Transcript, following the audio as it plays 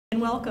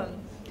and welcome.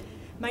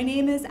 My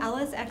name is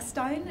Alice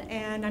Eckstein,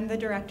 and I'm the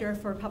Director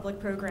for Public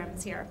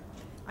Programs here.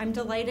 I'm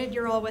delighted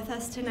you're all with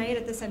us tonight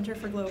at the Center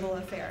for Global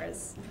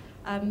Affairs.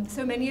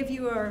 So many of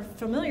you are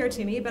familiar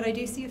to me, but I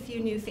do see a few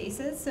new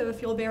faces, so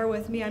if you'll bear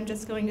with me, I'm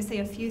just going to say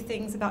a few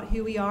things about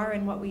who we are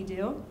and what we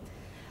do.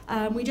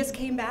 We just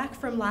came back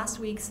from last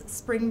week's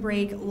spring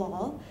break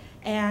lull,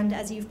 and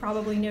as you've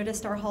probably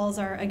noticed, our halls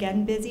are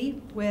again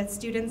busy with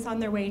students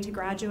on their way to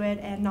graduate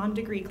and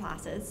non-degree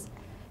classes,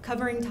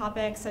 covering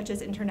topics such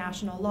as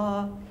international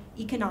law,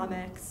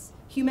 economics,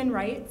 human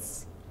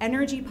rights,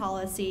 energy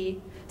policy,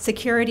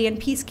 security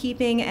and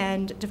peacekeeping,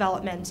 and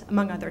development,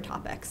 among other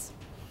topics.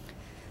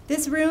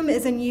 This room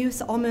is in use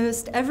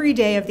almost every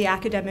day of the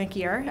academic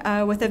year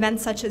with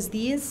events such as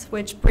these,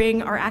 which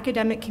bring our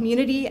academic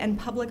community and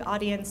public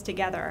audience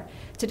together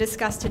to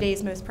discuss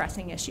today's most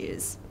pressing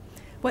issues.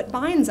 What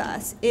binds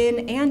us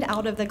in and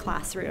out of the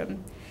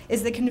classroom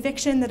is the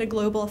conviction that a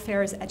global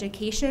affairs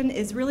education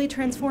is really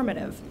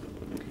transformative.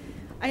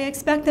 I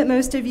expect that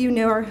most of you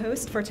know our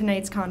host for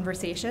tonight's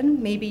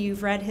conversation. Maybe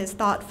you've read his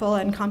thoughtful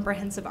and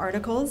comprehensive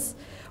articles,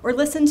 or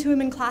listened to him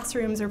in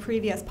classrooms or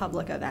previous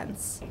public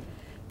events.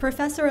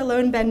 Professor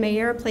Alon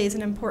Ben-Meir plays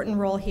an important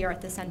role here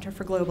at the Center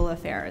for Global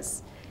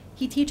Affairs.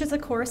 He teaches a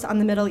course on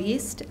the Middle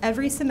East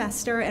every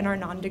semester in our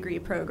non-degree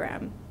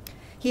program.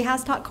 He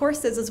has taught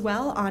courses as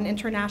well on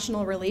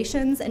international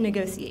relations and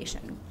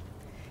negotiation.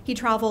 He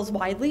travels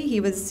widely, he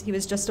was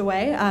just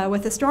away,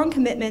 with a strong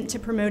commitment to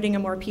promoting a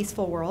more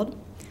peaceful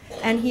world.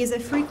 And he's a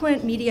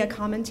frequent media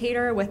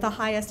commentator with the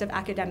highest of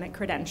academic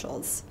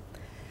credentials.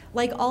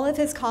 Like all of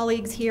his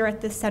colleagues here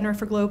at the Center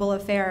for Global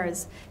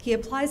Affairs, he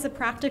applies the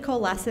practical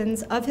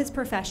lessons of his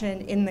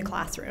profession in the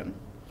classroom.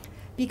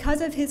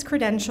 Because of his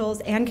credentials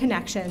and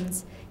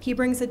connections, he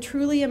brings a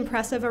truly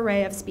impressive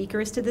array of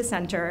speakers to the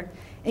center,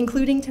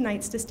 including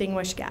tonight's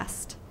distinguished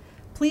guest.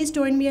 Please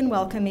join me in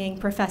welcoming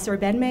Professor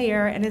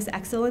Ben-Meir and His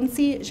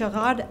Excellency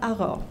Gérard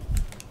Araud.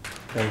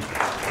 Thank you.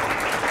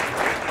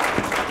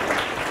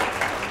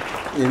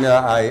 You know,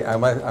 I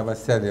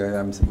must tell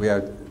you, we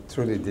are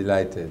truly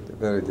delighted,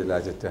 very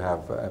delighted to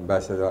have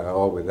Ambassador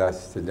Araud with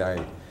us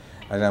tonight.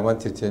 And I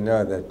want you to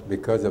know that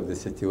because of the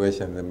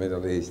situation in the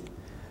Middle East,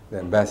 the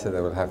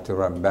ambassador will have to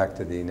run back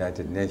to the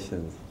United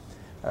Nations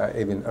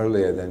even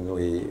earlier than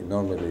we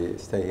normally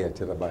stay here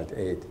till about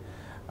 8.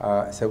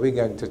 So we're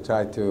going to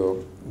try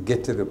to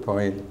get to the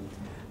point,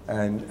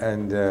 and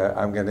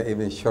I'm going to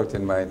even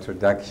shorten my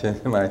introduction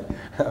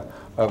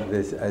of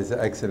this as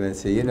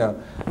Excellency. You know,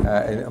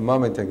 a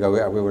moment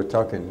ago we were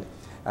talking.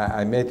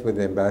 I met with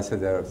the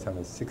ambassador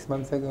 6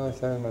 months ago,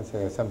 7 months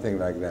ago, something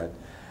like that.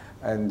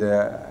 And,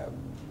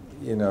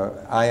 you know,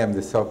 I am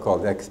the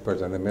so-called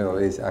expert on the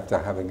Middle East. After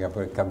having a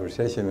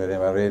conversation with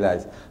him, I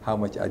realized how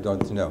much I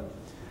don't know.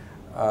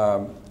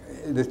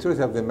 The truth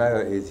of the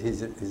matter is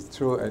he's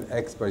true an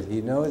expert.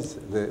 He knows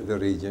the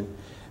region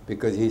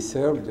because he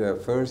served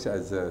first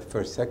as a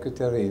first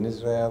secretary in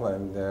Israel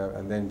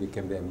and then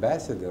became the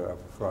ambassador of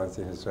France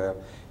in Israel.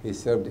 He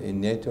served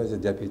in NATO as a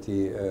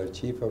deputy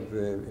chief of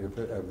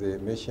the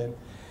mission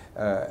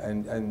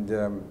and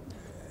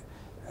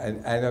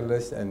an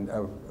analyst and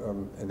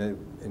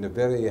in a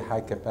very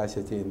high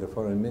capacity in the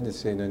foreign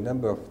ministry in a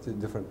number of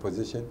different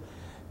positions.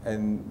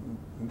 And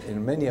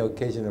in many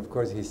occasions, of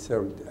course, he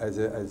served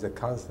as a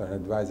counselor and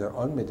advisor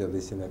on Middle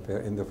Eastern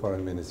affairs in the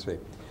foreign ministry.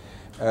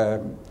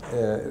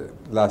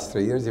 Last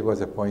 3 years, he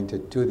was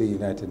appointed to the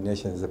United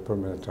Nations as a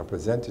permanent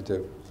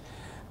representative.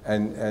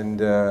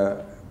 And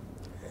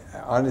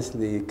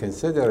honestly,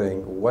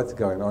 considering what's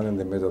going on in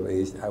the Middle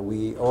East,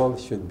 we all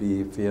should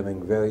be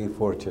feeling very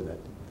fortunate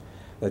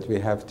that we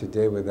have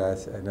today with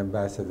us an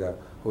ambassador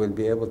who will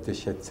be able to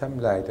shed some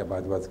light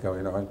about what's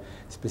going on,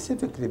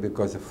 specifically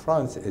because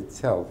France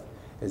itself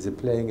is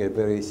playing a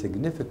very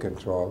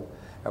significant role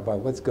about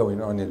what's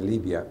going on in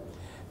Libya.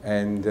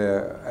 And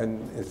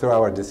through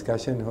our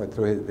discussion, or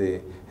through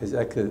His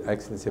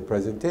Excellency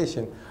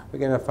presentation, we're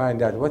going to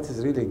find out what is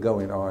really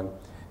going on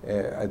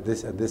at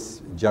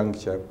this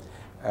juncture,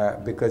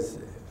 because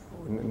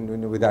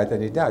without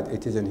any doubt,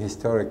 it is an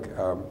historic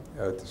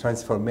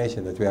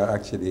transformation that we are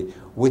actually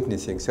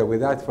witnessing. So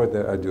without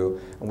further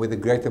ado, and with a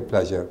greater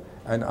pleasure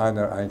and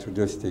honor, I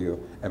introduce to you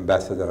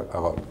Ambassador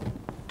Araud.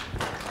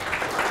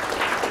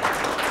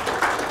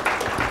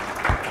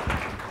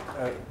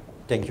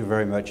 Thank you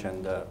very much,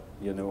 and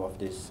you know, of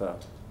this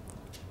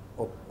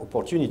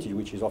opportunity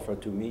which is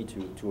offered to me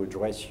to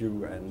address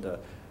you. And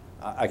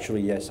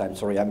actually, yes, I'm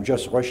sorry, I'm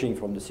just rushing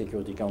from the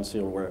Security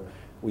Council where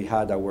we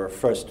had our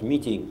first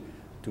meeting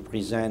to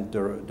present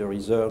the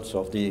results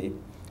of the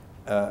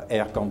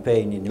air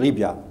campaign in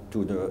Libya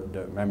to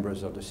the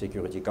members of the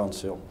Security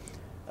Council.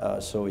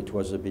 So it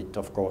was a bit,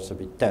 of course, a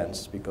bit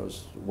tense,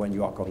 because when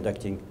you are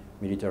conducting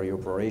military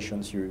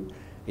operations,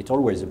 it's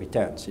always a bit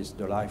tense. It's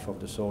the life of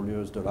the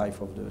soldiers, the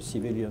life of the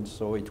civilians.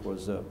 So it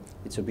was,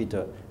 it's a bit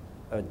a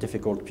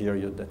difficult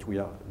period that we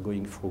are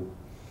going through.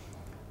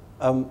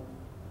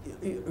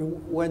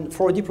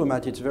 For a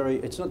diplomat,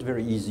 it's not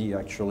very easy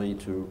actually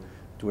to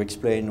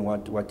explain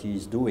what he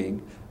is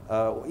doing.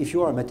 If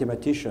you are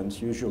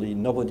mathematicians, usually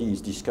nobody is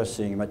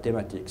discussing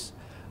mathematics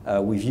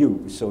with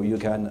you, so you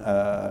can,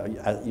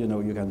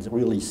 you can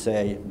really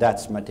say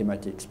that's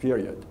mathematics,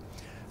 period.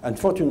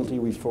 Unfortunately,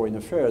 with foreign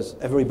affairs,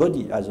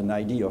 everybody has an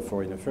idea of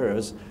foreign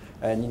affairs,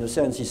 and in a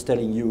sense, he's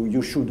telling you,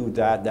 you should do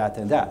that, that,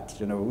 and that,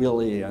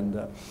 really. And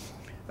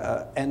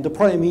the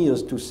problem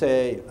is to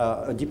say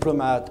a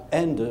diplomat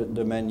and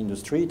the man in the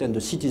street and the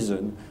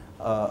citizen,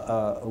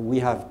 we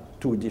have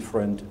two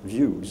different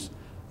views.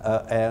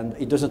 And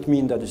it doesn't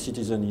mean that the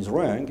citizen is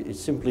wrong,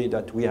 it's simply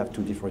that we have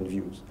two different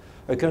views.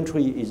 A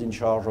country is in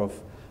charge of,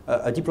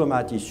 a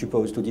diplomat is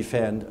supposed to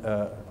defend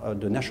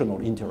the national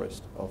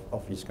interest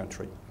of his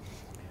country.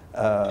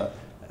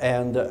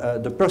 And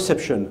the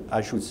perception,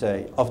 I should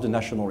say, of the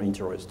national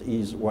interest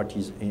is what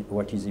is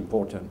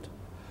important.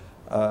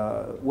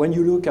 When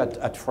you look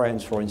at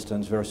France, for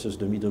instance, versus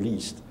the Middle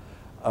East,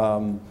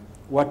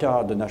 what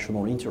are the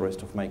national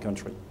interests of my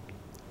country?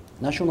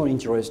 National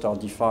interests are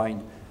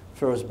defined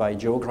first by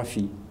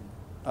geography,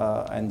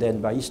 and then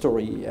by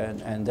history,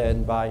 and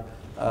then by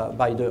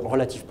the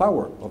relative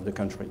power of the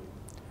country.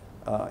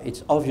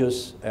 It's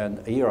obvious,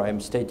 and here I am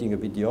stating a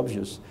bit the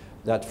obvious,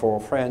 that for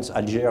France,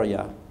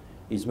 Algeria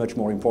is much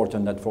more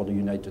important than for the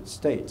United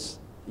States.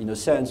 In a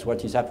sense,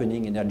 what is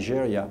happening in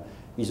Algeria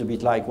is a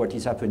bit like what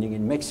is happening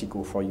in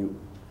Mexico for you.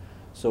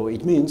 So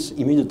it means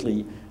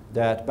immediately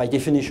that by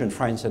definition,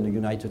 France and the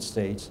United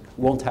States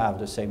won't have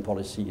the same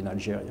policy in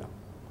Algeria.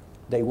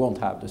 They won't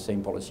have the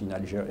same policy in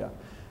Algeria,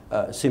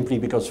 simply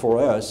because for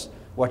us,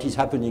 what is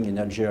happening in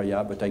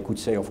Algeria, but I could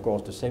say, of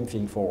course, the same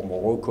thing for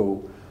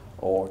Morocco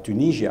or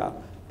Tunisia,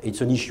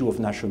 it's an issue of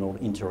national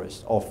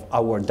interest, of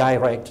our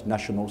direct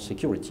national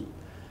security.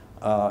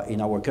 In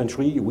our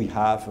country, we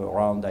have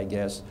around, I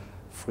guess,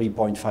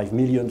 3.5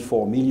 million,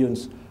 4 million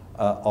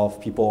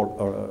of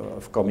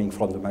people coming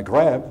from the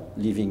Maghreb,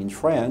 living in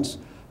France,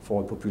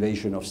 for a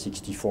population of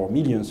 64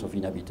 million of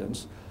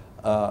inhabitants.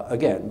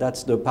 Again,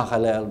 that's the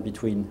parallel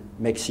between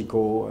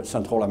Mexico,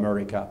 Central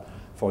America,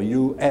 for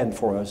you, and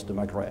for us, the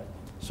Maghreb.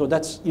 So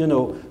that's,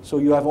 so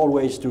you have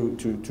always to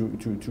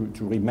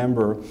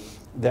remember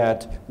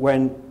that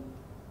when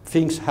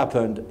things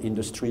happened in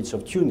the streets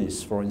of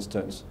Tunis, for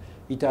instance,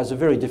 it has a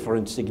very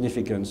different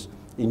significance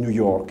in New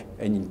York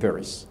and in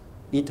Paris.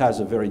 It has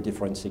a very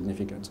different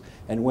significance.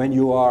 And when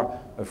you are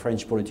a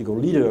French political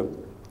leader,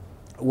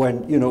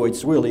 when,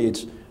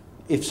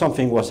 if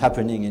something was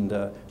happening in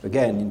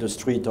the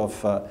street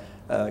of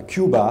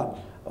Cuba,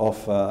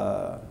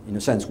 in a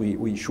sense,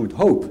 we should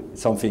hope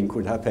something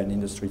could happen in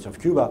the streets of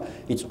Cuba,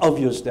 it's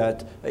obvious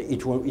that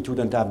it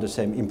wouldn't have the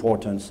same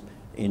importance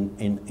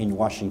in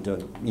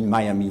Washington, in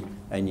Miami,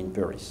 and in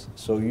Paris.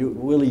 So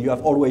you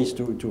have always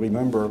to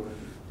remember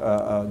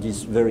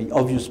this very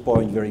obvious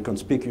point, very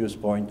conspicuous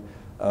point,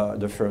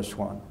 the first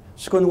one.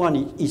 Second one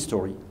is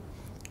history.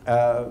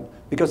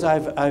 Because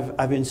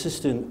I've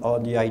insisted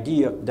on the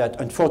idea that,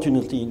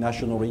 unfortunately,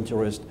 national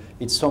interest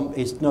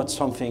it's not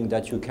something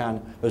that you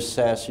can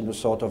assess in a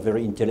sort of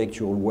very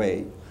intellectual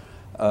way.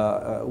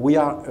 We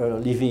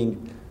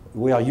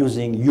are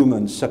using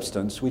human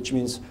substance, which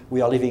means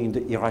we are living in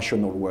the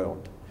irrational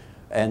world.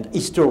 And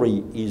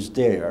history is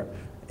there,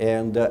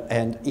 and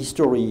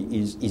history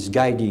is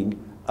guiding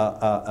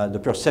the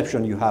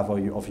perception you have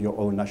of your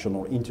own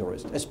national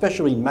interest,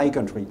 especially in my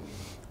country,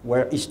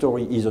 where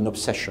history is an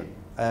obsession.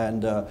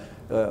 And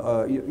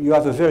you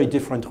have a very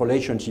different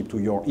relationship to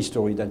your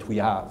history than we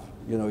have.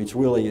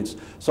 It's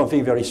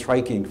something very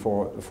striking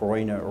for a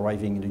foreigner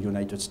arriving in the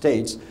United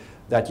States,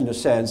 that in a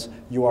sense,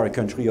 you are a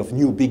country of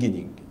new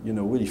beginning.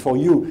 Really for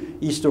you,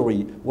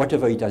 history,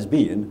 whatever it has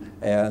been,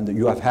 and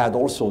you have had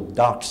also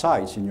dark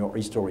sides in your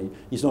history,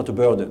 is not a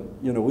burden,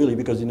 really,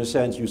 because in a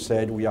sense, you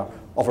said we are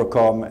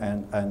overcome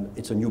and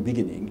it's a new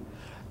beginning.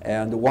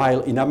 And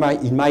while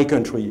in my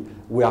country,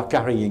 we are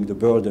carrying the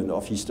burden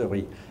of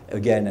history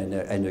again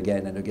and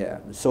again and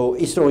again. So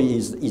history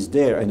is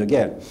there, and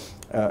again,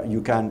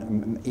 you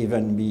can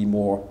even be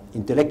more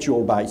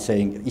intellectual by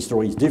saying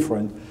history is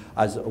different,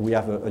 as we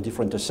have a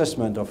different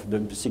assessment of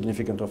the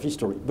significance of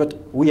history. But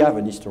we have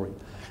an history.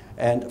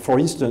 And for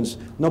instance,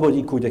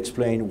 nobody could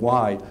explain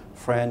why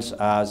France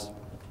has,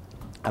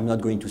 I'm not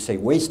going to say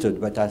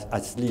wasted, but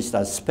at least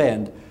has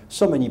spent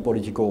so many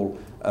political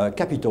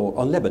capital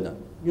on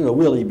Lebanon.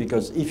 Really,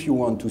 because if you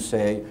want to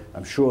say,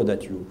 I'm sure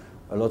that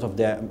a lot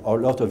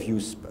of you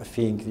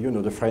think,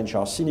 the French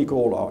are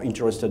cynical or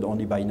interested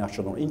only by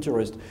national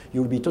interest,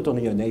 you'll be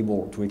totally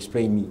unable to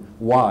explain me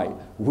why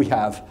we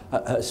have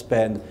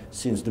spent,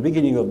 since the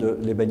beginning of the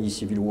Lebanese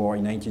civil war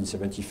in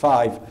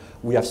 1975,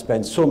 we have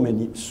spent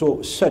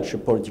such a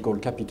political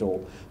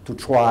capital to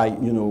try,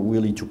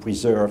 really to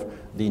preserve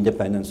the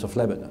independence of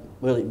Lebanon.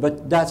 Really,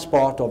 but that's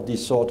part of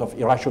this sort of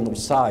irrational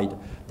side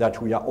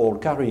that we are all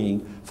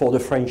carrying. For the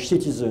French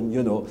citizen,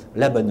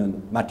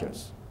 Lebanon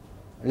matters.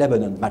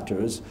 Lebanon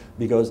matters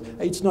because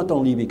it's not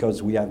only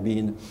because we have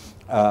been,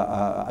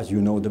 as you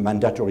know, the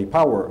mandatory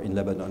power in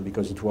Lebanon,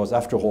 because it was,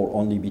 after all,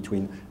 only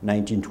between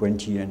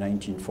 1920 and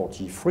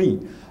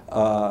 1943,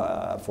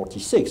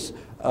 46.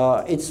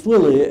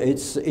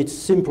 It's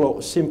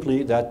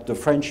simply that the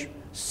French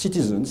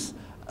citizens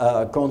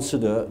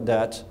consider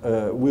that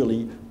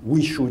really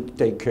we should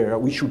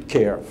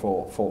care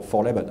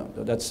for Lebanon.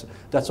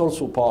 That's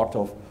also part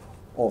of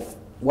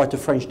what a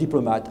French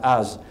diplomat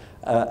has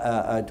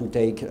to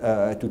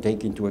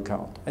take into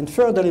account. And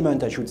third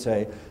element, I should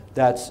say,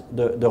 that's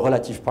the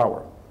relative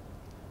power.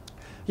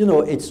 You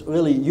know, it's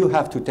really, you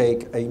have to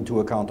take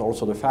into account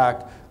also the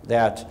fact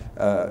that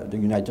the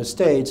United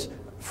States,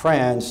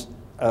 France,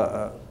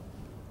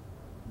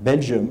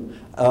 Belgium,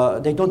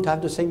 they don't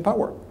have the same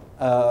power.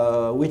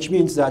 Which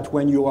means that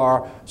when you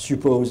are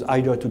supposed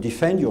either to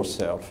defend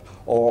yourself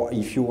or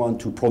if you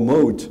want to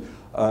promote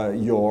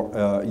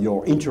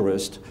your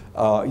interest,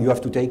 you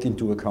have to take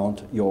into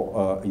account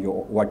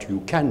what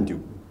you can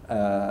do,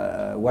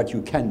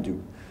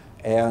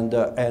 And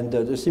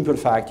the simple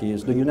fact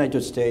is the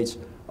United States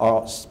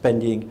are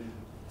spending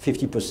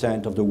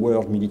 50% of the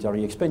world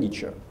military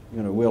expenditure.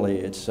 You know, really,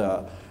 it's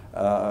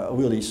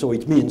really, so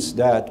it means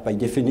that by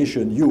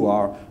definition you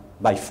are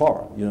by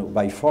far,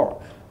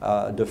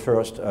 the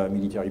first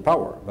military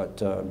power,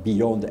 but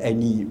beyond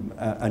any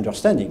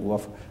understanding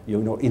of,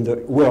 in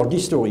the world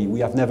history, we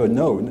have never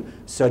known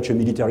such a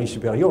military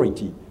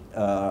superiority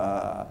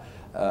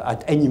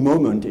at any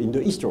moment in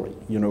the history,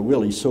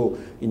 really. So,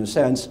 in a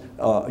sense,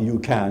 you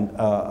can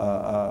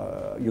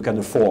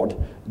afford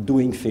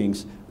doing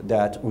things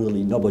that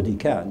really nobody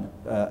can,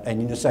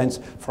 and in a sense,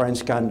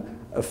 France can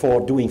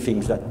afford doing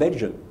things that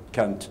Belgium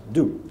can't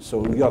do.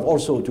 So you have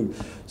also to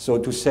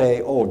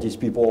say, oh, these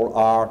people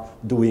are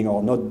doing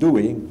or not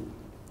doing.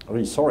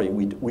 Really sorry,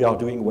 we are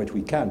doing what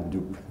we can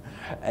do,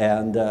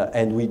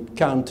 and we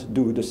can't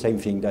do the same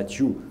thing that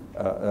you,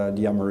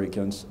 the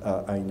Americans,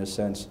 in a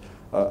sense,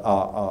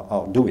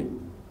 are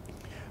doing.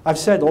 I've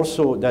said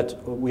also that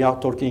we are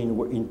talking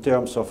in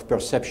terms of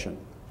perception,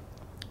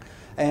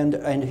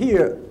 and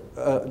here.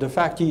 The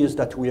fact is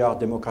that we are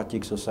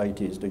democratic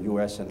societies, the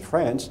US and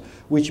France,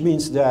 which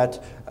means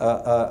that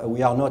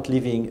we are not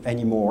living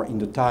anymore in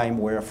the time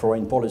where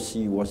foreign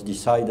policy was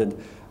decided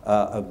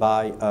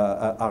by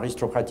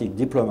aristocratic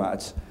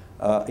diplomats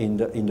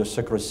in the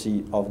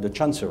secrecy of the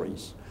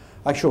chancelleries.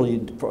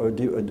 Actually,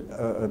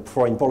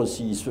 foreign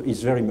policy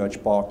is very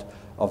much part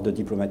of the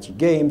diplomatic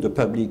game, the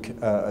public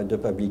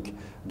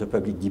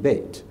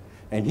debate.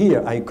 And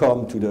here I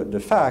come to the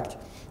fact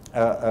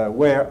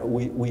where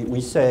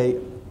we say,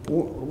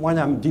 when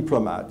I'm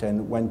diplomat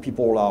and when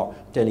people are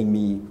telling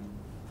me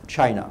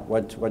China,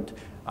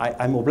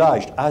 I'm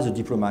obliged as a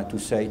diplomat to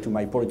say to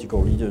my political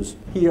leaders,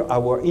 here are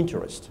our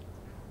interests.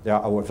 There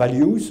are our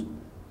values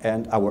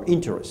and our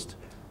interest.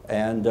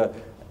 And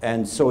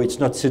so it's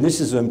not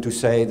cynicism to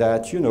say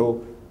that,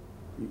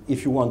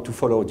 if you want to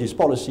follow this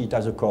policy, it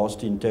has a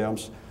cost in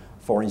terms,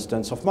 for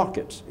instance, of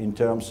markets, in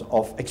terms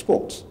of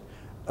exports.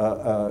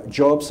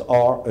 Jobs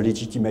are a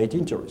legitimate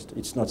interest.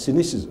 It's not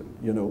cynicism.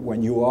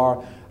 When you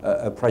are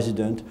a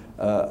president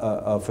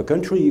of a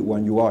country,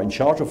 when you are in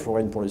charge of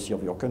foreign policy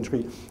of your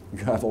country,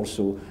 you have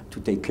also to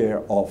take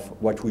care of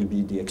what will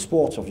be the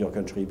exports of your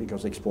country,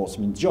 because exports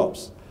mean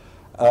jobs.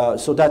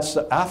 So that's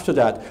after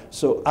that.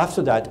 So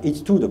after that,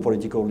 it's to the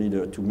political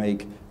leader to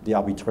make the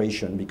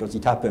arbitration, because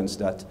it happens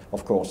that,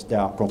 of course, there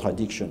are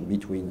contradictions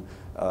between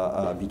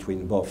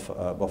both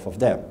of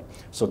them.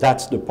 So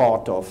that's the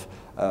part of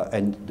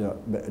and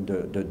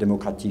the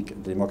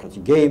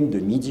democratic game, the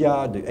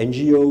media, the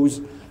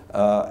NGOs,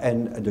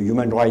 and the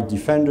human rights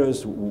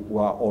defenders who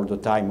are all the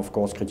time, of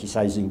course,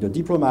 criticizing the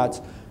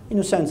diplomats. In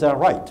a sense, they're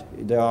right.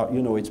 They are,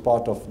 it's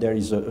part of, there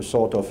is a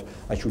sort of,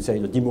 I should say,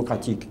 the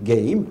democratic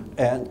game,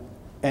 and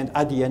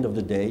at the end of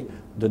the day,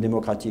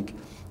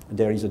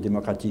 there is a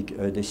democratic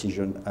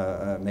decision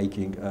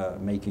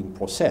making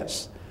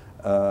process.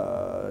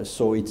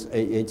 So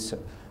it's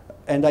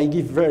and I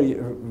give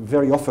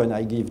very often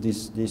I give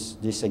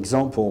this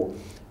example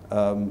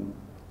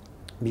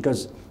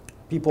because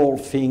people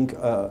think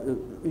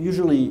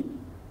usually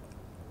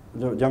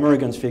the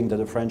Americans think that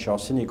the French are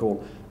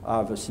cynical,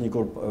 have a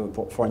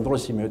cynical foreign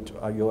policy, but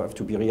you have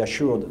to be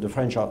reassured the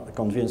French are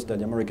convinced that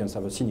the Americans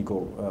have a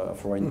cynical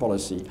foreign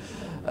policy,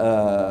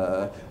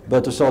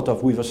 but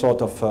with a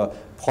sort of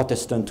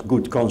Protestant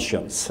good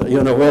conscience.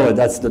 Well,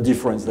 that's the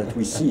difference that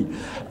we see.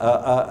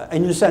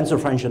 In a sense, the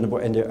French and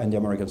the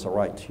Americans are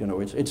right.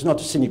 It's not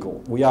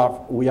cynical. We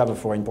have a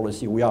foreign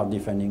policy. We are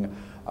defending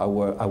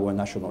our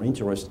national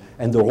interest,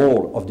 and the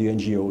role of the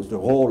NGOs, the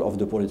role of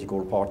the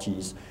political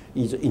parties,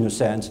 is, in a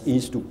sense,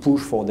 is to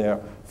push for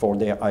their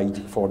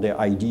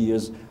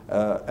ideas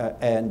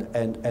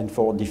and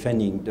for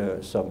defending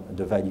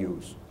the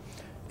values.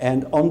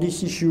 And on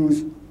these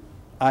issues,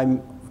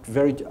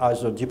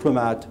 as a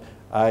diplomat,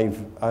 I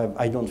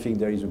don't think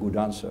there is a good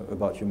answer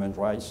about human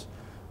rights.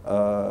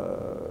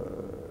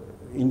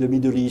 In the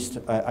Middle East,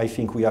 I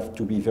think we have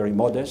to be very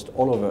modest,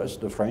 all of us,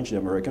 the French, the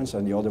Americans,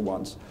 and the other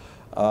ones,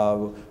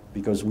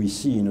 because we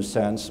see, in a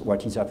sense,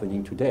 what is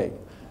happening today.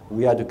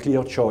 We had a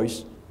clear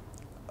choice.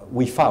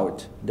 We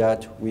thought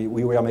that we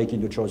were making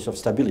the choice of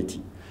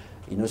stability.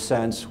 In a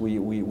sense,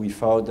 we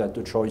thought that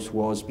the choice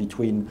was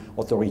between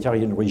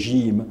authoritarian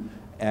regime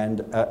and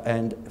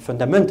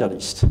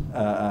fundamentalist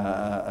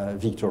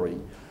victory.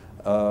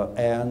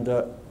 And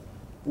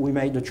we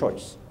made a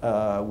choice.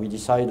 We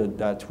decided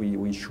that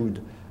we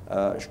should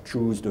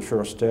choose the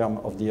first term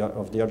of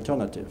the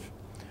alternative.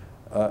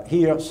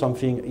 Here,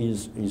 something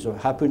is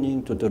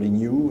happening totally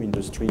new in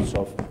the streets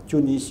of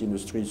Tunis, in the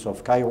streets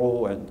of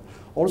Cairo, and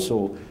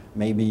also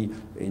maybe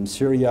in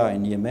Syria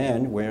and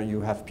Yemen, where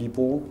you have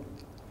people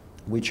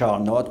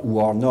who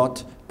are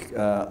not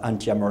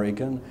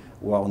anti-American,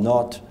 who are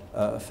not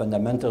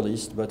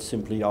fundamentalist, but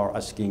simply are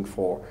asking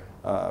for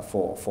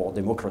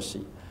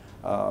democracy.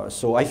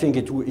 So I think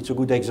it's a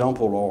good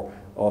example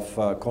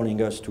of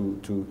calling us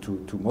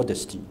to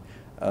modesty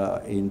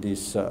in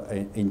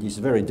this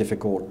very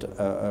difficult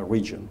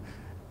region.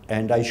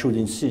 And I should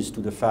insist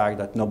to the fact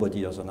that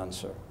nobody has an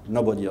answer.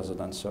 Nobody has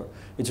an answer.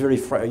 It's very,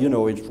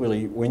 it's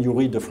really, when you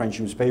read the French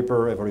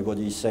newspaper,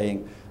 everybody is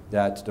saying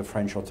that the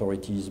French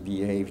authorities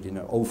behaved in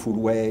an awful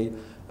way.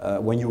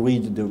 When you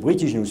read the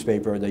British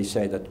newspaper, they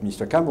say that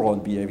Mr. Cameron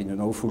behaved in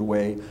an awful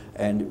way.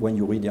 And when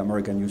you read the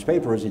American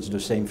newspapers, it's the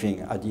same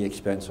thing at the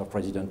expense of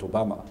President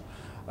Obama.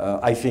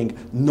 I think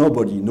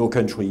nobody, no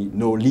country,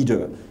 no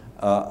leader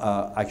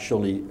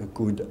actually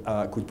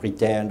could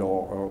pretend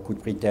or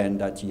could pretend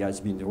that he has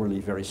been really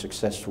very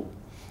successful.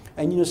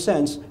 And in a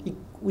sense,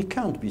 we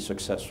can't be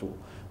successful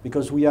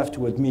because we have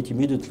to admit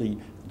immediately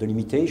the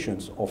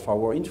limitations of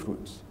our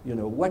influence.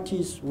 What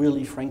is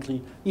really,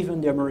 frankly,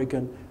 even the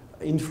American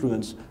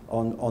influence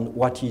on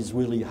what is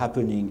really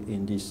happening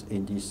in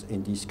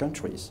these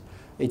countries.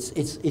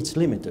 It's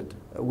limited.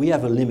 We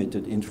have a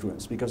limited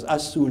influence because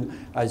as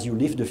soon as you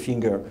lift the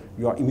finger,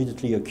 you are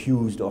immediately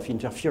accused of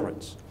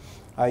interference.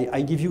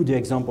 I give you the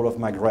example of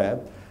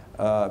Maghreb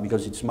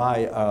because it's my,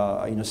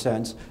 in a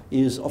sense,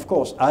 is of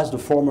course, as the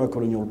former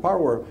colonial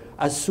power,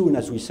 as soon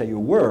as we say a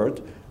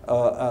word,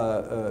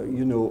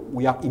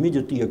 we are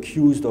immediately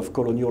accused of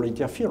colonial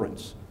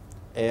interference.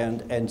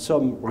 And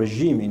some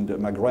regime in the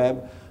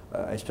Maghreb,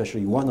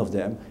 especially one of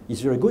them,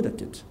 is very good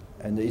at it.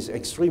 And is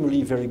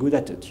extremely very good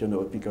at it,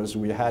 because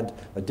we had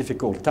a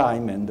difficult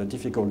time and a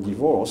difficult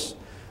divorce,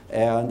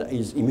 and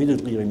is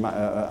immediately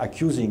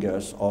accusing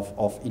us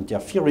of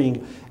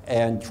interfering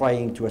and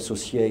trying to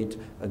associate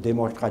a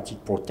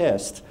democratic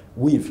protest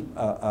with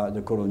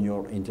the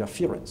colonial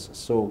interference.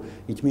 So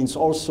it means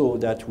also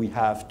that we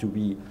have to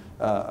be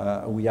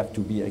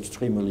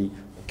extremely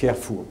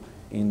careful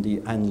in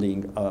the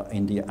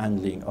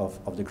handling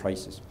of the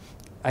crisis.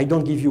 I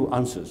don't give you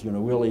answers,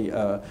 really,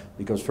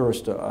 because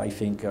first, I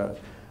think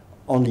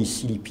only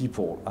silly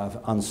people have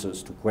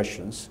answers to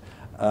questions.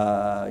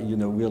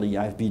 Really,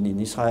 I've been in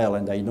Israel,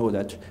 and I know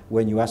that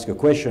when you ask a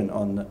question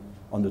on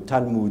the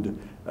Talmud,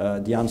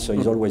 the answer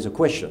is always a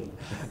question.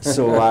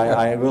 So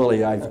I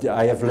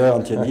have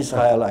learned in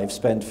Israel. I've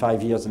spent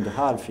 5 years and a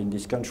half in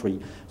this country,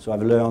 so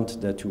I've learned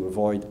that to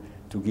avoid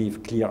to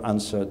give clear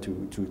answer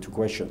to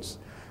questions.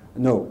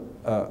 No,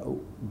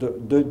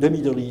 the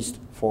Middle East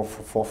for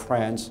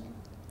France,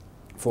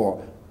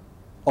 for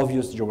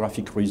obvious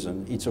geographic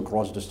reason, it's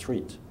across the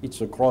street.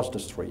 It's across the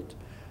street.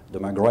 The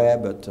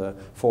Maghreb, but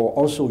for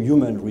also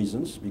human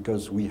reasons,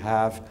 because we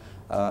have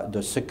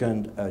the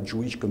second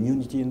Jewish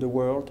community in the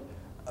world.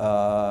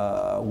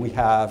 We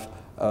have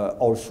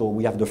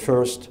the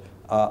first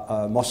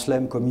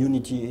Muslim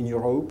community in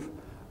Europe.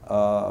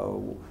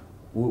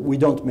 We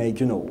don't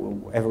make,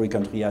 every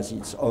country has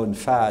its own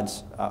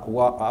fads.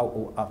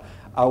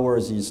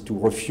 Ours is to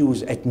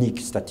refuse ethnic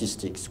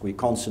statistics. We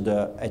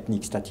consider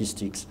ethnic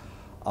statistics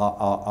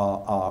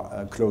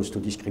are close to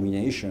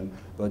discrimination,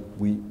 but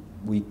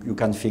you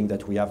can think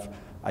that we have,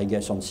 I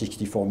guess, on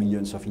 64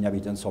 millions of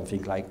inhabitants,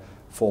 something like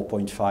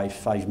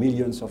 4.5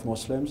 millions of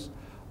Muslims.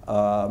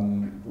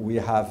 We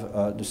have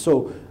a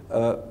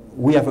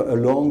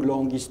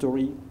long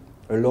history,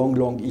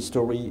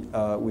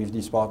 with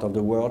this part of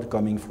the world,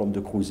 coming from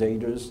the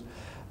Crusaders.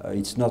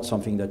 It's not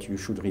something that you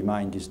should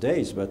remind these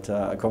days, but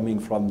coming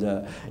from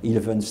the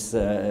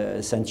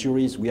 11th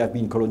centuries, we have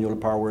been colonial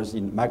powers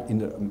in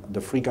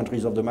the free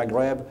countries of the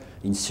Maghreb,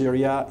 in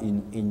Syria,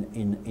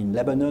 in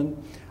Lebanon.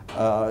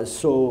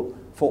 So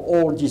for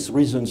all these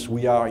reasons,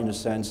 we are, in a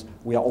sense,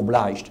 we are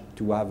obliged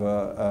to have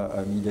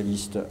a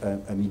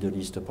Middle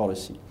East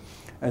policy.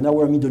 And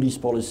our Middle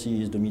East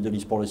policy is the Middle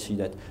East policy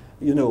that,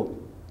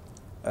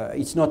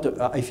 it's not,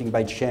 I think,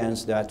 by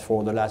chance that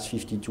for the last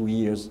 52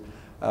 years,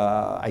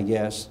 I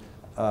guess,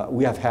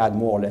 we have had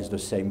more or less the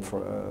same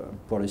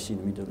policy in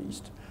the Middle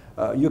East.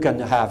 You can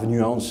have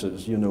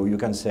nuances, you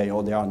can say,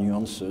 oh, there are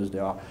nuances,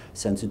 there are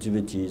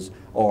sensitivities,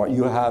 or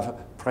you have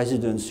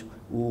presidents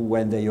who,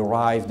 when they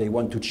arrive, they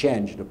want to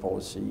change the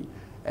policy.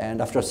 And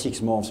after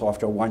 6 months or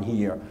after 1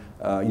 year,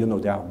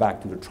 they are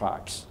back to the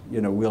tracks.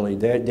 Really,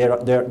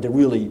 they're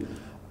really,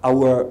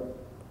 our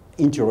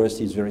interest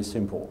is very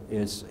simple.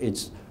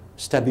 It's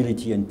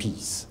stability and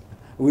peace.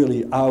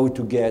 Really, how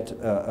to get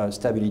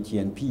stability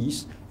and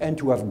peace, and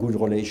to have good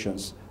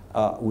relations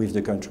with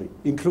the country,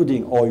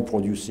 including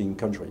oil-producing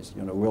countries.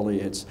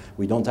 Really,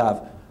 we don't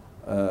have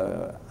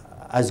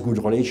as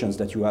good relations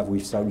that you have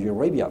with Saudi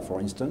Arabia, for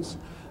instance,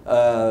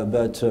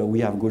 but we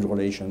have good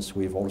relations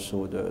with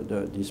also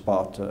this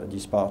part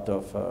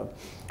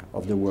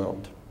of the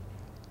world.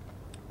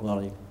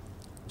 Well,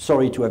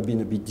 sorry to have been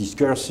a bit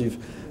discursive.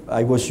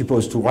 I was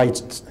supposed to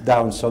write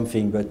down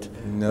something, but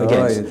no,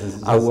 again,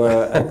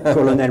 our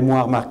Colonel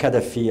Muammar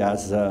Gaddafi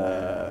has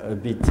a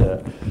bit...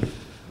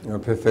 You're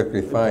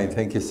perfectly fine.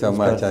 Thank you so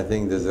much. I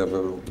think there's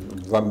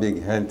one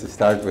big hand to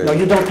start with. No,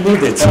 you don't need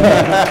it.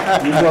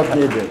 You don't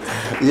need it.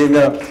 You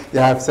know, you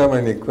have so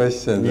many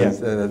questions Yeah.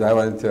 that I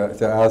wanted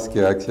to ask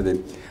you,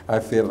 actually. I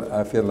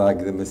feel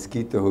like the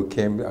mosquito who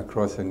came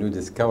across a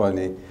nudist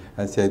colony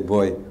and said,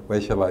 boy,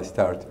 where shall I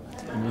start?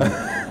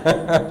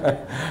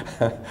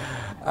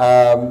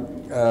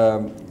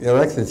 Your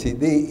Excellency,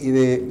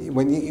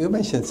 when you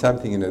mentioned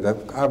something, you know, that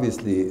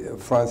obviously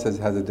France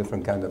has a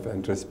different kind of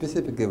interest,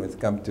 specifically when it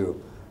comes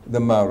to the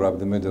Maghreb,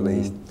 the Middle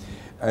East.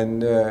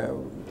 And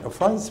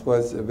France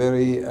was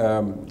very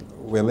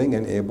willing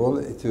and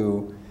able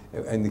to,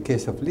 in the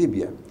case of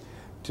Libya,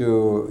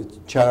 to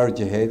charge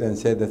ahead and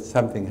say that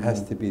something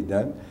has to be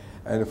done.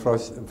 And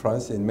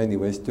France, in many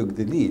ways, took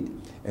the lead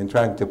in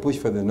trying to push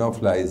for the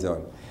no-fly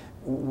zone.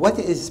 What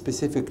is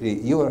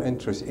specifically your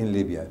interest in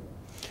Libya?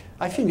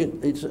 I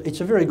think it's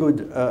a very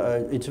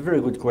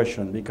good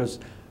question, because,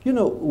 you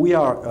know, we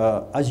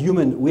are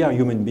we are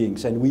human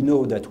beings, and we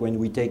know that when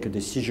we take a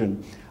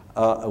decision,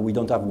 we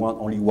don't have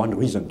only one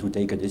reason to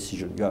take a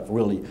decision. You have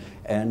really,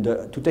 and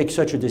to take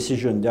such a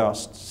decision, there are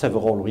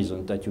several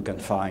reasons that you can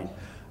find.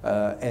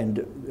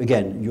 And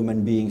again,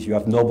 human beings, you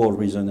have noble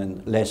reasons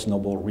and less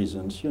noble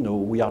reasons. You know,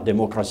 we are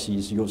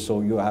democracies, so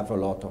you have a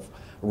lot of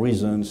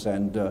reasons,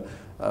 and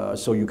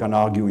so you can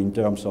argue in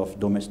terms of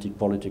domestic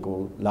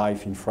political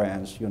life in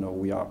France. You know,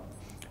 we are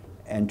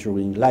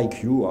entering,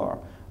 like you are,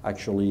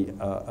 actually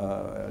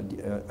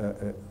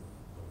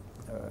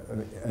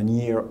a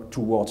year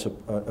towards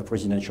a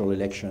presidential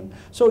election.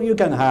 So you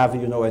can have,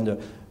 you know, and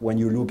when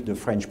you look at the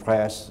French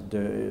press,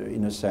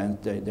 in a sense,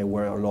 there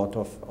were a lot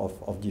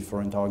of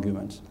different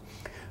arguments.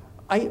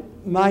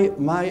 My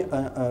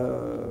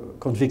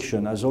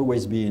conviction has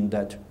always been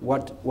that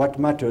what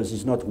matters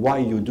is not why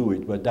you do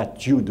it, but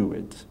that you do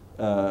it,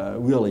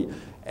 really.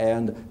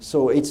 And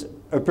so it's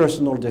a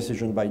personal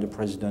decision by the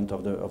President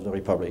of the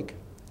Republic.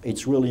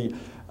 It's really,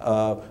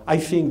 I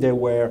think there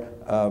were,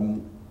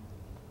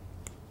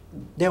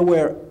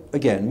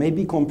 again,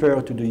 maybe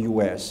compared to the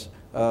US,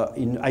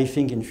 I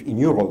think in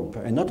Europe,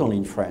 and not only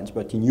in France,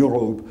 but in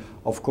Europe,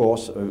 of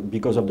course,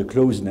 because of the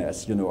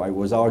closeness, you know, I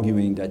was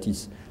arguing that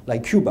it's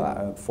like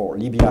Cuba. For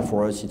Libya,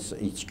 for us,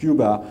 it's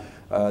Cuba.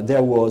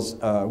 There was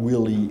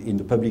really, in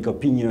the public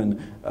opinion,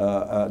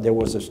 there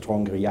was a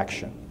strong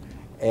reaction.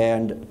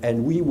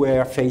 And we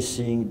were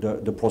facing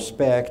the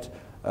prospect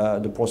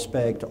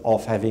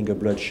of having a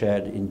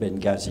bloodshed in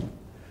Benghazi.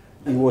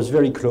 It was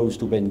very close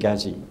to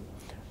Benghazi.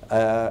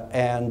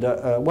 And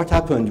what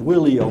happened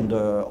really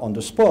on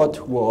the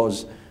spot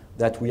was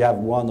that we have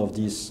one of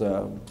these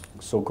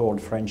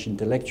so-called French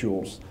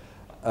intellectuals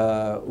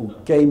who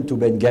came to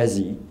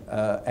Benghazi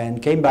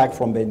and came back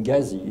from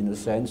Benghazi, in a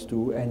sense,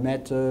 and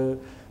met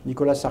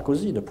Nicolas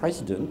Sarkozy, the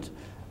president,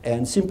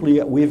 and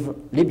simply with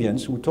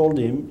Libyans who told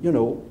him, you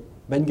know,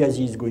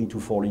 Benghazi is going to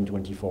fall in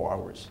 24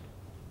 hours.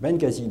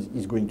 Benghazi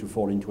is going to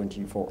fall in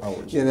 24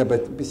 hours. Yeah,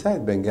 but besides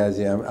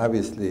Benghazi,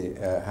 obviously,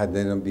 had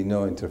there not been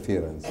no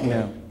interference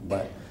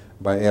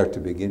by air to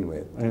begin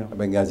with,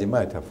 Benghazi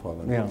might have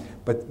fallen. Yeah.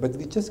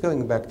 But just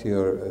going back to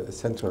your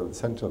central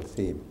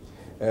theme,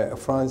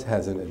 France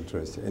has an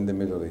interest in the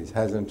Middle East,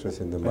 has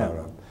interest in the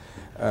Maghreb,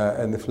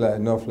 and the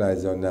no-fly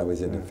zone now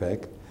is in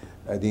effect.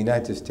 The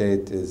United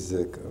States is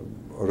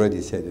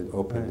already said it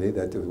openly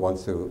that it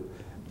wants to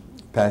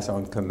pass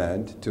on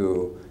command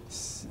to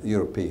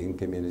European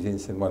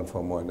communities in one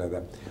form or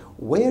another.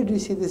 Where do you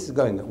see this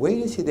going? Where do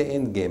you see the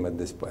end game at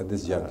this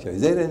juncture?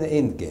 Is there an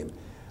end game?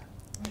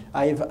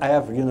 I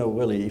have, you know,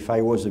 really, if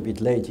I was a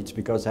bit late, it's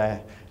because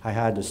I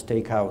had a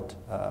stakeout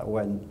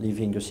when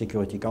leaving the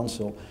Security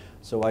Council,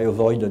 so I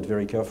avoided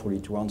very carefully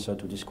to answer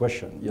to this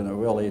question, you know,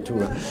 really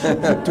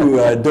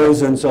to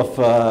dozens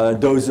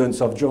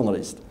of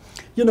journalists.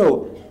 You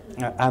know,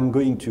 I'm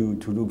going to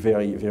look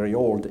very, very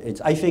old.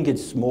 I think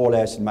it's more or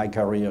less in my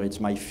career, it's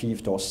my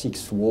 5th or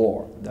 6th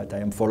war that I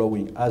am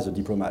following as a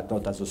diplomat,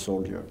 not as a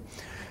soldier.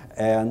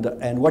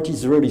 And what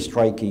is really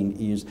striking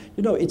is,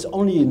 you know, it's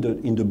only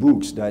in the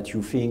books that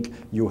you think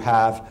you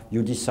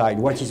decide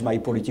what is my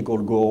political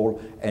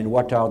goal and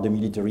what are the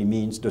military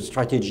means, the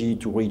strategy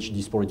to reach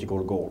this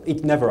political goal.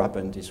 It never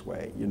happened this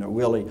way, you know,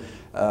 really.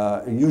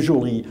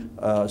 Usually,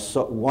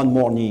 one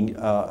morning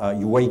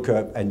you wake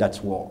up and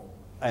that's war.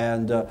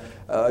 And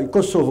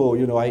Kosovo,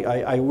 you know,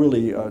 I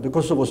really, the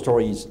Kosovo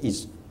story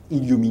is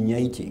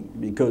illuminating,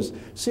 because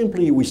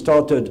simply we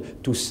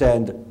started to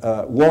send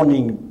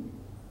warning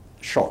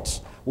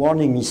shots,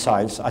 warning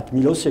missiles at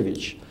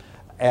Milosevic.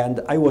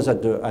 And I was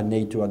at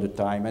NATO at the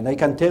time, and I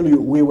can tell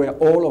you,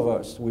 all of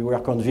us, we were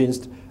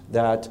convinced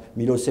that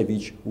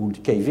Milosevic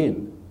would cave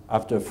in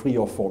after 3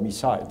 or 4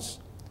 missiles.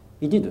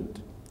 He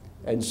didn't.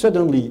 And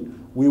suddenly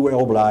we were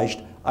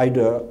obliged,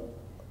 either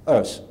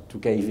us to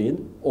cave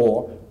in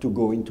or to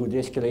go into the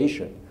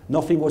escalation.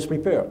 Nothing was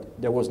prepared.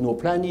 There was no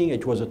planning.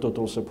 It was a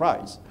total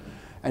surprise.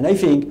 And I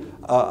think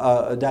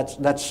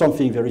that's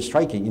something very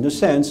striking. In a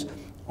sense,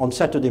 on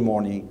Saturday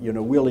morning,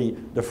 really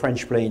the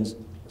French planes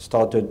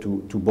started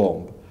to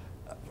bomb.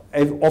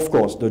 Of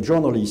course, the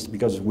journalists,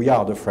 because we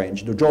are the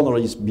French, the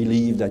journalists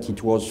believe that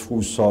it was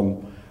through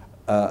some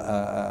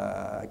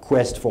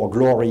quest for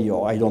glory,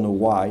 or I don't know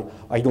why,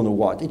 I don't know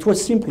what. It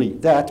was simply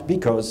that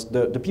because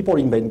the people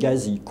in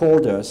Benghazi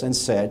called us and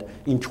said,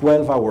 in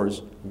 12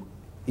 hours,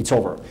 it's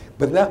over.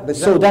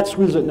 So that's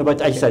reason, no,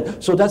 but I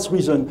said, so that's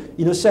reason,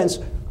 in a sense,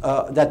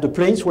 that the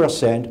planes were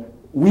sent,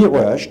 we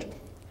rushed,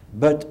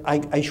 but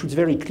I should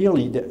very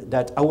clearly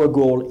that our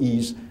goal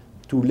is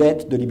to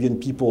let the Libyan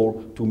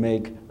people to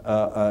make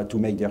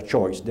their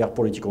choice, their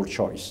political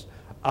choice.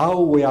 How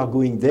we are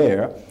going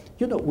there,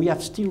 we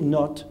have still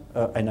not,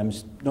 and I'm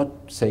not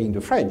saying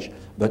the French,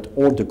 but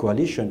all the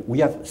coalition, we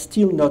have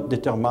still not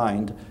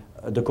determined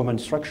the command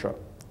structure.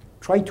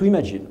 Try to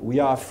imagine, we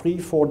are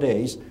 3-4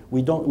 days,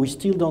 we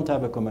still don't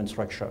have a command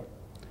structure.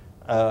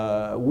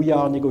 We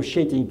are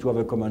negotiating to have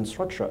a command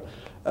structure.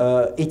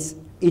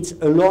 It's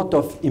a lot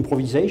of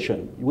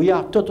improvisation. We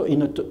are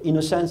in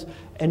a sense,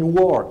 and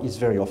war is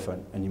very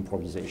often an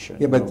improvisation.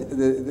 Yeah, but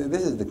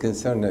this is the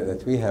concern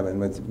that we have, and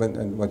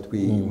what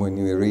we, when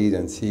we read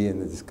and see in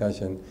the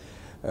discussion,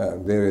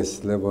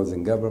 various levels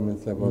in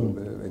government level,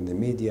 in the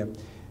media,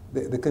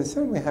 the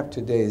concern we have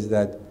today is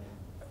that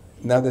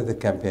now that the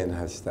campaign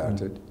has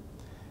started,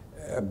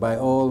 by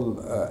all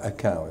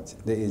accounts,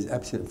 there is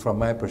absolutely, from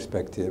my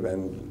perspective,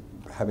 and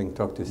having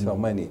talked to so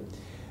many,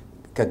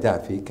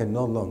 Gaddafi can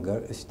no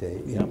longer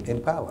stay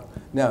in power.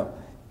 Now,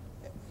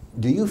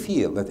 do you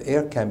feel that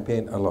air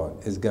campaign alone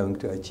is going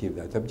to achieve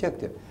that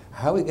objective?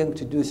 How are we going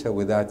to do so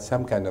without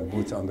some kind of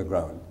boots on the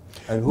ground?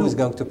 And who is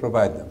going to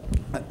provide them?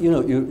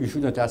 You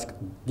should not ask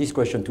this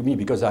question to me,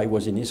 because I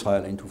was in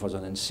Israel in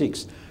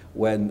 2006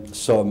 when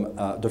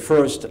the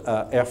first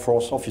Air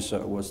Force officer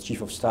was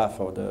chief of staff,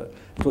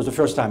 it was the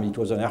first time it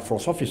was an Air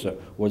Force officer,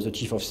 was the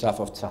chief of staff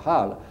of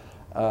Tzahal,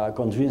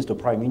 convinced the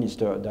prime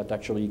minister that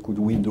actually he could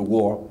win the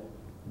war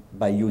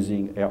by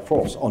using Air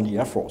Force, only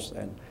Air Force.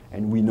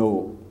 And we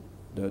know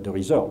the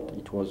result.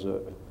 It was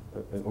a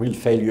real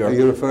failure. Are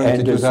you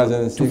referring to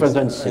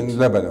 2006 in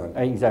Lebanon?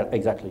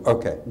 Exactly.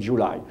 Okay.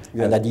 July.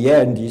 Yes. And at the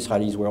end, the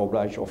Israelis were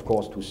obliged, of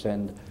course, to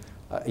send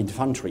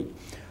infantry.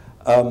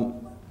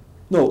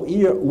 No,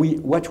 here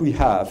what we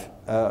have,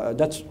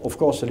 that's of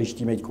course a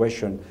legitimate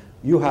question.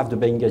 You have the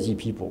Benghazi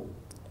people,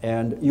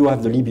 and you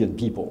have the Libyan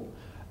people.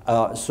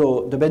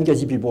 So the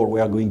Benghazi people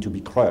were going to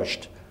be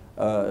crushed,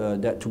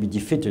 to be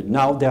defeated.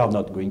 Now they are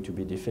not going to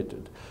be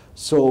defeated.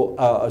 So,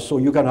 so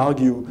you can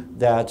argue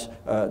that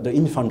the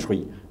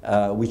infantry,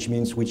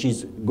 which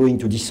is going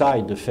to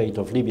decide the fate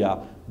of Libya,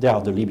 they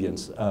are the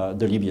Libyans,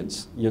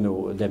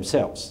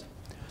 themselves.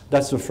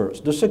 That's the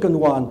first. The second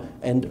one,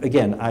 and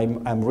again,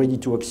 I'm ready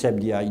to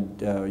accept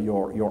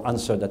your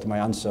answer that my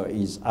answer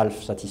is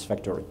half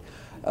satisfactory.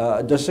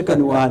 The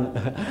second one,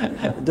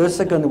 the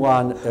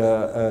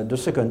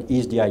second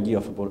is the idea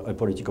of a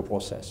political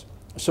process.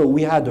 So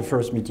we had the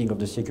first meeting of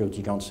the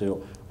Security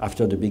Council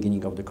after the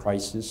beginning of the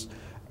crisis,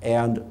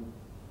 and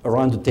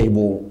around the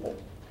table,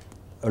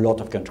 a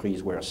lot of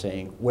countries were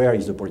saying, where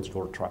is the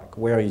political track?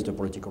 Where is the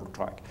political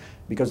track?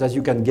 Because as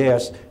you can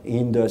guess,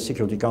 in the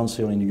Security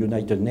Council, in the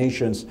United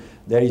Nations,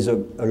 there is a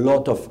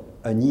lot of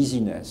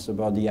uneasiness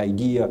about the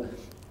idea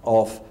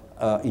of,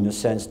 in a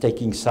sense,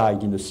 taking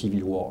side in the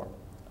civil war.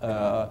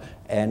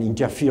 And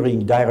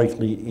interfering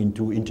directly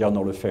into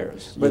internal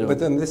affairs.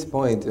 But on this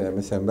point,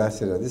 Mr.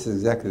 Ambassador, this is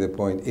exactly the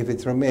point. If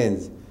it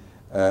remains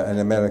an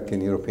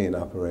American-European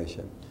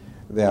operation,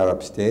 the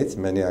Arab states,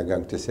 many are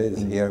going to say,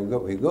 here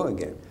we go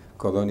again.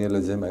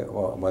 Colonialism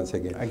once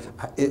again.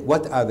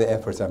 What are the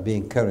efforts are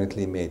being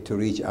currently made to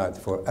reach out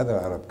for other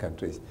Arab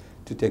countries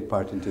to take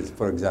part into,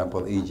 for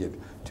example, Egypt,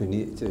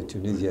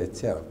 Tunisia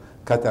itself?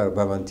 Qatar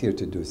volunteered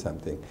to do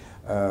something.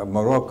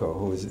 Morocco,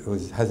 who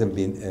hasn't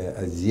been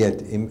as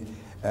yet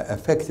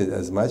affected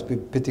as much,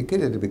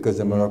 particularly because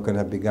the Moroccans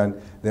have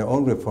begun their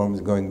own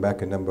reforms going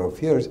back a number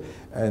of years,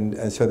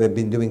 and so they've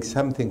been doing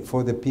something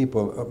for the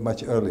people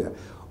much earlier.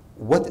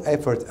 What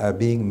efforts are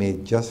being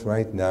made just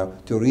right now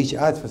to reach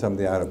out for some of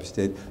the Arab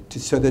states,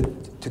 so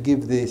that to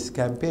give this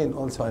campaign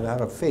also an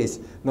Arab face,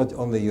 not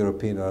only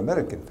European or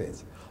American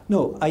face?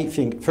 No, I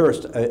think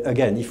first,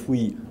 again, if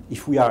we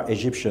are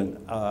Egyptian,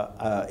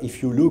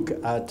 if you look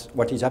at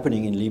what is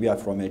happening in Libya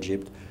from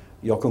Egypt,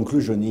 your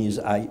conclusion is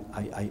I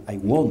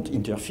won't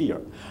interfere,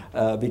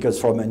 because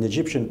from an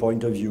Egyptian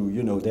point of view,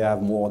 they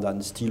have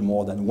still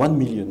more than 1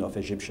 million of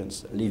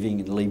Egyptians living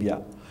in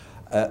Libya,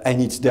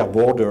 and it's their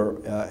border,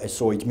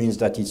 so it means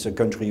that it's a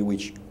country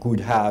which could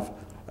have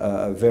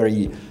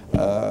very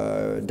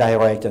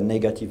direct and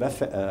negative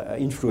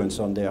influence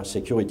on their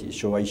security.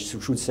 So I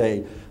should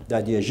say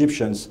that the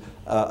Egyptians,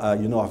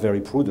 are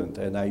very prudent,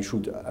 and I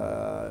should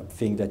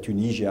think that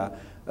Tunisia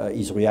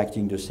is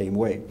reacting the same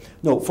way.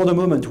 No, for the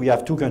moment we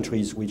have two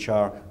countries which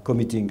are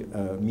committing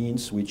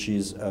means, which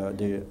is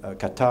the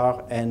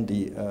Qatar and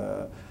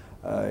the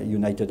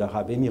United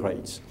Arab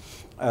Emirates.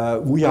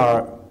 We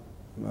are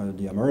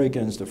the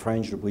Americans, the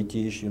French, the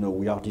British.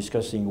 We are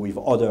discussing with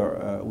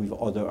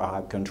other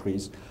Arab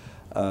countries.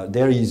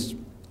 There is,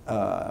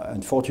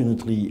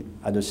 unfortunately,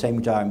 at the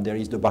same time, there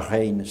is the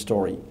Bahrain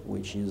story,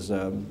 which is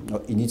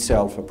in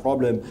itself a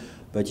problem,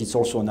 but it's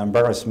also an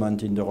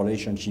embarrassment in the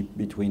relationship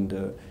between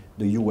the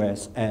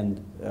US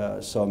and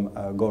some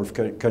Gulf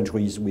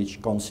countries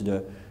which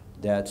consider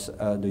that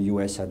the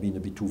US have been a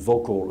bit too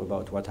vocal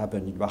about what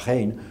happened in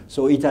Bahrain.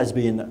 So it has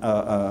been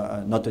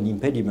not an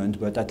impediment,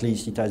 but at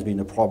least it has been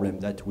a problem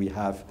that we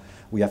have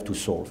to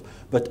solve.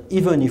 But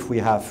even if we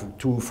have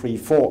 2, 3,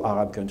 4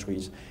 Arab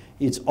countries,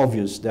 it's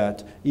obvious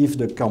that if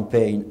the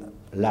campaign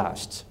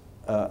lasts,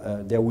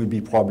 there will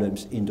be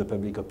problems in the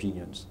public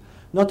opinions.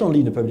 Not only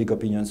in the public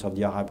opinions of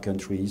the Arab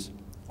countries,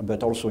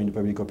 but also in the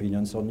public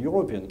opinions on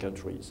European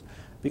countries.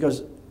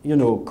 Because,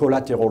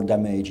 collateral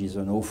damage is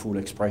an awful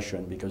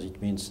expression because it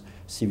means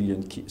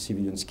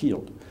civilians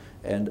killed.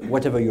 And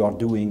whatever you are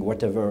doing,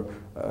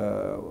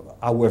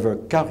 however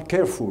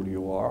careful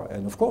you are,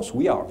 and of course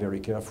we are very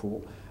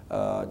careful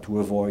to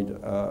avoid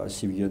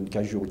civilian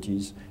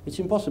casualties, it's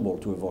impossible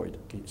to avoid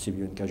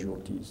civilian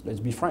casualties. Let's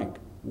be frank,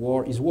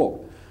 war is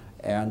war.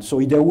 And so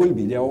there will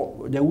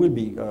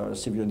be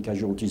civilian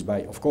casualties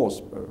by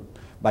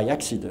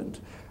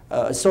accident.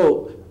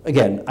 So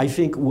again, I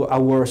think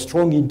our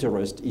strong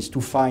interest is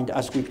to find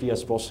as quickly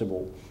as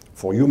possible,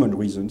 for human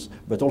reasons,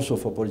 but also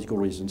for political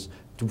reasons,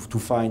 to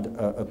find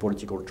a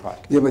political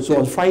track. Yeah, but so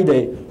on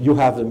Friday, you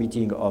have the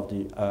meeting of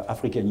the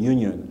African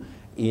Union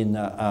in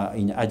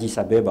Addis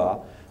Ababa.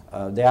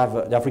 The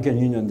African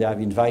Union, they have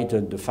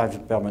invited the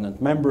 5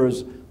 permanent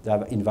members, they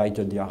have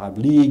invited the Arab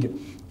League,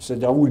 so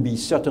there will be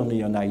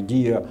certainly an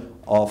idea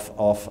of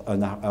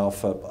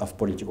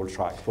political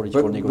track,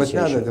 political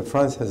negotiation. But now that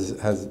France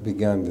has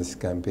begun this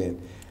campaign,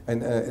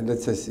 and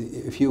let's say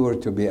if you were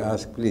to be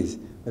asked, please,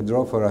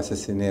 draw for us a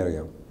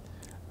scenario.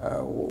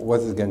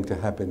 What is going to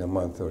happen a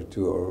month or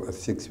 2 or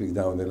 6 weeks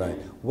down the line?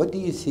 What do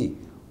you see?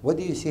 What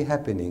do you see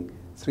happening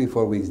 3,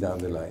 4 weeks down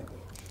the line?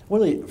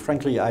 Well,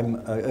 frankly,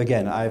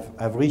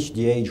 I've reached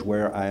the age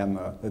where I am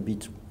a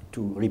bit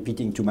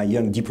repeating to my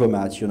young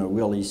diplomats,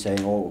 really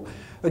saying, oh,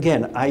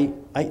 again, I'm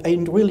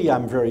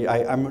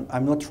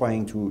not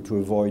trying to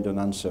avoid an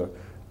answer.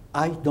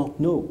 I don't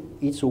know.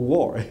 It's a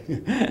war.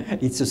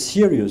 It's a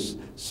serious.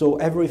 So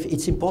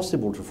it's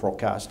impossible to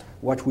forecast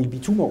what will be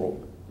tomorrow.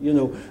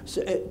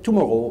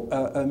 Tomorrow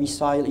a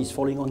missile is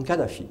falling on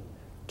Gaddafi.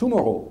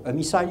 Tomorrow a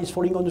missile is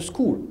falling on a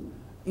school.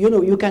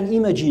 You can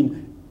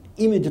imagine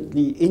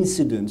immediately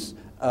incidents.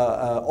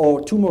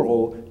 Or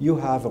tomorrow you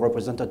have a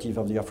representative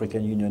of the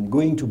African Union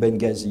going to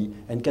Benghazi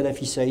and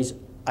Gaddafi says,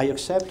 I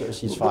accept a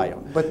ceasefire.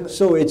 But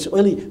so it's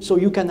really, so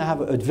you can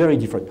have a very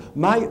different.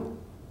 My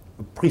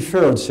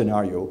preferred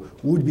scenario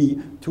would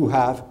be to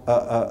have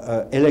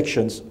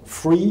elections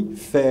free,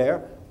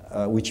 fair,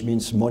 which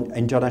means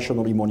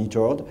internationally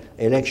monitored,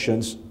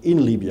 elections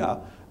in Libya,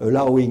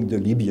 allowing the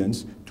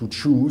Libyans to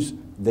choose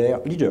their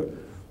leader,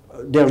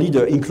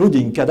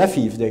 including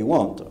Gaddafi if they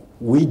want.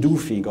 We do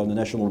think on a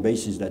national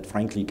basis that,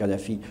 frankly,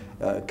 Gaddafi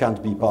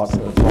can't be part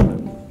of the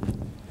problem.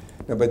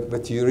 No,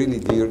 but do you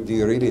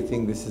really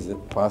think this is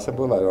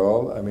possible at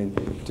all? I mean,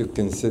 to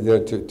consider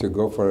to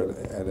go for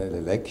an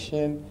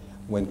election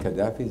when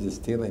Gaddafi is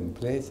still in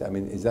place? I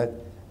mean, is that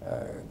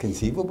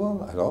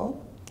conceivable at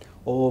all?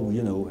 Oh,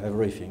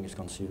 everything is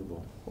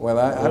conceivable. Well,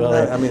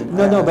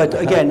 but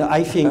again,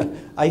 I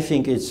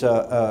think it's.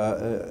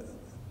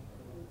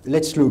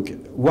 Let's look.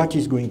 What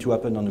is going to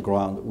happen on the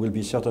ground will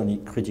be certainly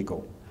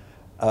critical.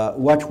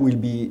 What will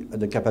be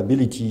the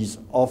capabilities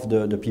of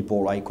the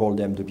people, I call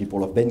them the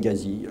people of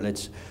Benghazi,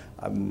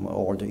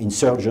 or the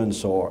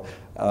insurgents, or,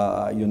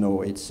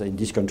 it's in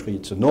this country,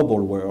 it's a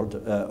noble word.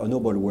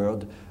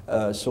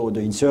 So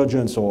the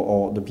insurgents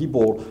or the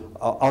people,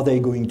 are they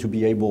going to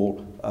be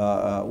able,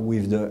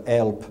 with the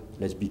help,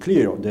 let's be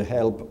clear, the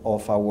help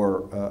of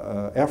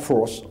our Air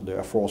Force, the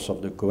Air Force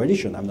of the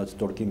coalition, I'm not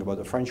talking about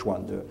the French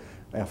one, the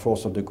Air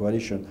Force of the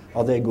coalition,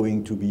 are they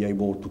going to be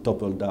able to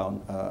topple down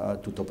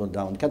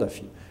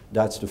Gaddafi?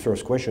 That's the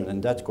first question,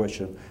 and that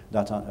question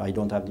that I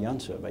don't have the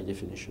answer by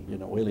definition.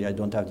 Really, I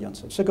don't have the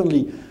answer.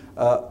 Secondly,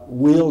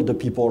 will the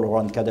people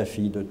around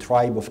Gaddafi, the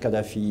tribe of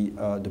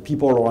Gaddafi, the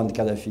people around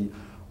Gaddafi,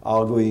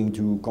 are going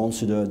to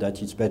consider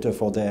that it's better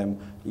for them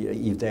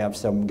if they have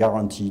some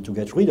guarantee to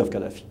get rid of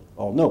Gaddafi,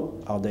 or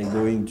no? Are they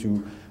going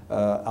to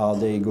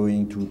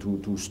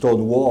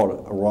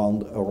stonewall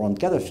around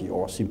Gaddafi,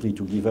 or simply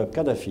to give up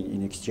Gaddafi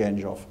in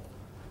exchange of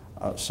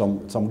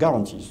some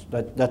guarantees?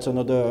 That's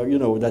another,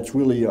 that's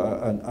really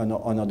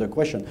another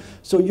question.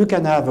 So you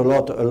can have a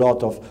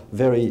lot of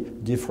very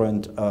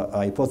different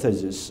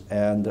hypotheses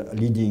and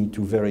leading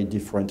to very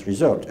different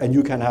results. And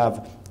you can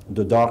have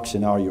the dark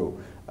scenario,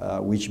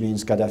 which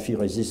means Gaddafi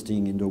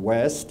resisting in the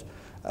West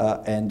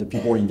and the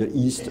people in the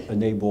East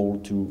unable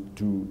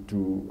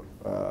to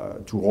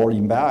roll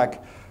him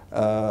back.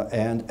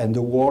 And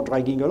the war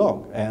dragging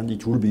along, and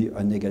it will be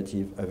a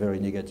very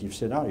negative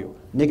scenario.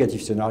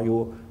 Negative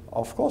scenario,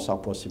 of course, are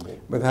possible.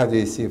 But how do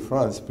you see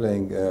France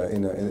playing?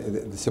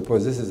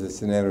 Suppose this is a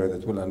scenario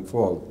that will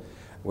unfold.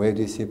 Where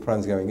do you see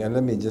France going? And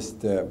let me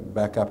just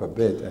back up a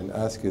bit and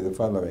ask you the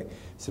following.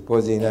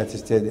 Suppose the United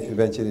States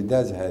eventually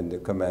does hand the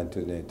command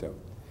to NATO.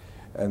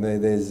 And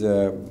there's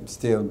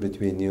still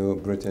between you,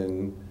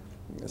 Britain,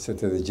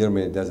 certainly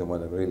Germany doesn't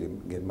want to really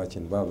get much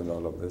involved in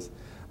all of this.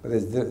 But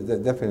there's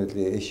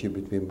definitely an issue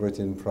between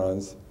Britain,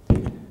 France,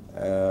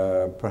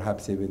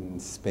 perhaps even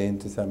Spain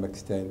to some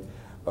extent.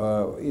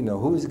 You know,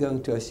 who is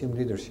going to assume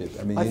leadership?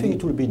 I mean, I think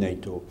it will be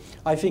NATO.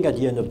 I think at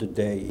the end of the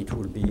day, it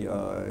will be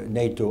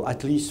NATO,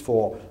 at least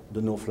for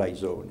the no-fly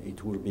zone.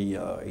 It will be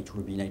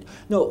NATO.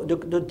 No,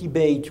 the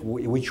debate,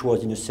 which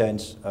was in a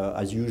sense,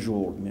 as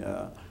usual,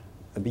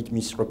 a bit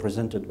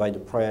misrepresented by the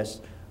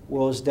press,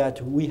 was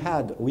that we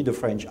had, with the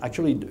French,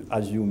 actually,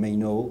 as you may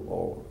know,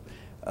 or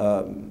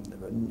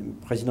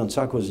President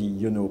Sarkozy,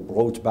 you know,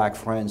 brought back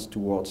France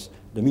towards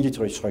the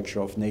military structure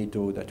of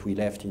NATO that we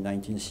left in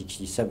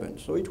 1967.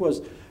 So it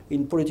was,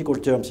 in political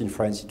terms in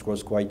France, it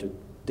was quite a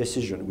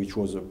decision, which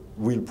was a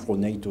real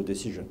pro-NATO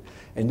decision,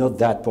 and not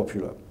that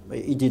popular.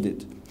 He did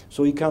it.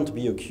 So he can't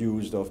be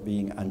accused of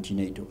being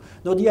anti-NATO.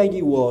 No, the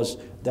idea was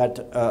that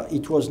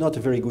it was not a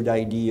very good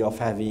idea of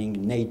having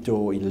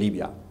NATO in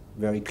Libya.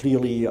 Very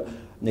clearly,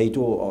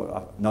 NATO,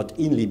 or not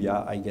in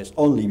Libya, I guess,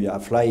 on Libya,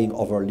 flying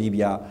over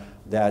Libya,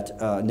 that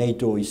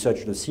NATO is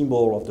such the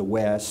symbol of the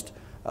West,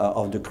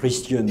 of the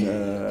Christian,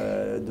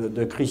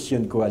 the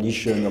Christian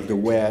coalition of the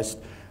West,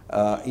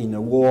 in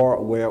a war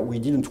where we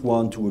didn't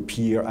want to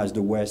appear as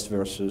the West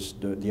versus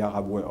the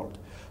Arab world.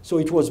 So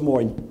it was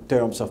more in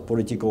terms of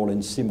political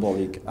and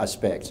symbolic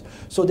aspects.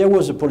 So there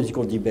was a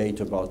political debate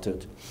about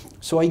it.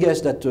 So I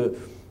guess that,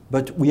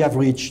 but we have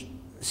reached,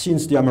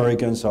 since the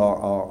Americans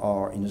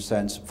are in a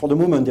sense, for the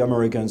moment the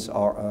Americans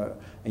are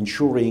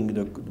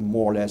ensuring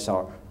more or less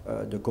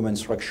the command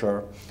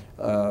structure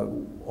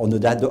on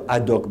an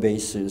ad hoc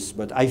basis.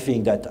 But I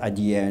think that at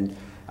the end,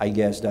 I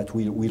guess that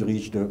we'll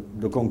reach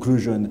the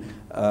conclusion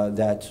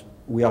that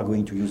we are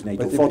going to use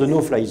NATO for the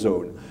no-fly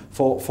zone.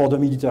 For the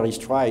military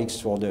strikes,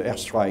 for the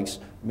airstrikes,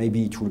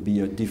 maybe it will be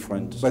a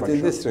different structure. But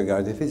in this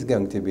regard, if it's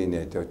going to be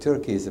NATO,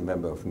 Turkey is a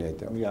member of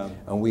NATO. Yeah.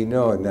 And we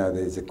know now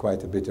there's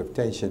quite a bit of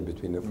tension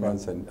between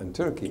France and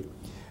Turkey.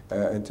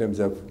 In terms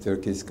of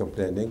Turkey's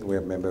complaining, we're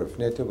a member of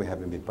NATO, we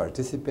haven't been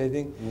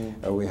participating,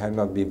 we have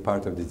not been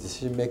part of the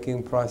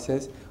decision-making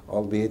process,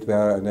 albeit we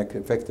are an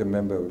effective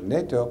member of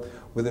NATO,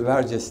 with the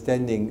largest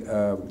standing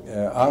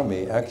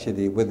army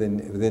actually within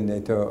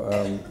NATO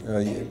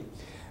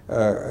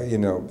you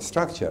know,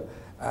 structure.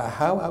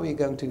 How are we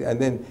going to, and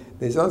then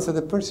there's also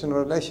the personal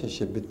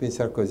relationship between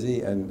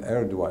Sarkozy and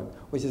Erdogan,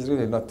 which is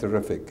really not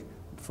terrific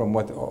from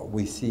what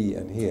we see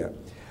and hear.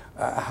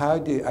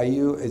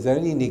 Is there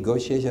any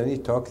negotiation, any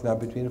talks now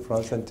between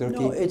France and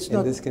Turkey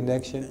in this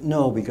connection?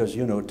 No, because,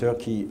 you know,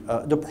 Turkey,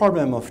 the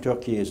problem of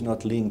Turkey is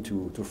not linked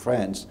to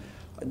France.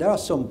 There are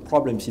some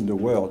problems in the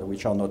world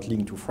which are not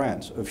linked to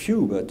France. A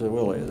few, but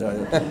really,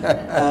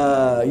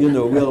 you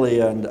know, really,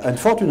 and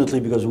unfortunately,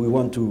 because we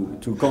want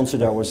to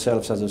consider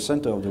ourselves as the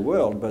center of the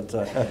world, but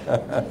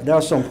there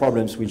are some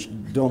problems which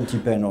don't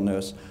depend on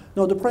us.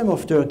 No, the problem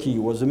of Turkey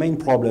was, the main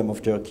problem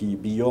of Turkey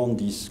beyond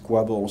these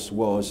squabbles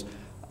was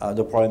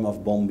the problem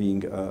of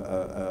bombing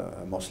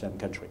a Muslim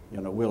country.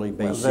 You know, really,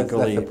 basically.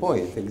 Well, that's the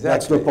point, exactly.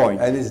 That's the point.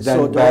 And it's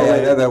done by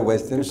another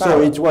Western power.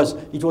 So it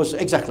was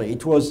exactly,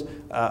 it was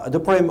the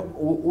problem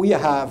we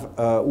have,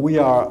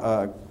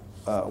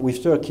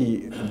 with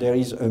Turkey, there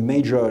is a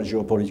major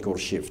geopolitical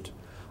shift.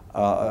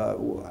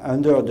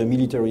 Under the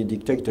military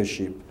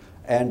dictatorship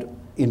and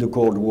in the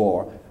Cold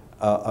War,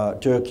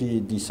 Turkey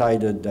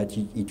decided that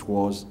it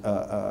was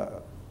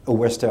a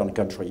Western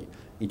country.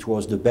 It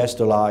was the best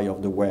ally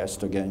of the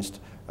West against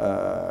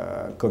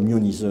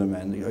communism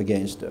and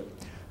against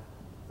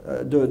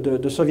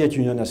the Soviet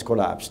Union has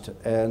collapsed,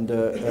 and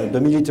the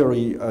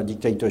military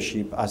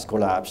dictatorship has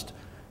collapsed.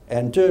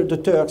 And the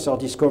Turks are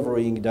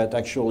discovering that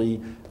actually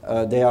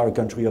they are a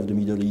country of the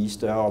Middle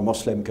East, they are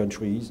Muslim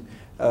countries.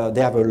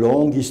 They have a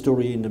long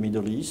history in the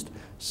Middle East,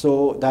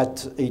 so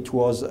that it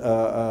was,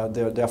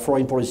 their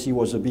foreign policy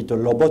was a bit a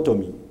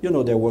lobotomy. You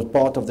know, there was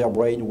part of their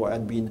brain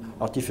had been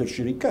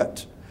artificially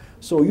cut.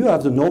 So you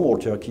have the normal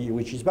Turkey,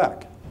 which is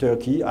back.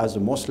 Turkey as a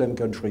Muslim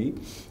country,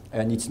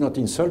 and it's not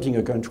insulting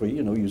a country.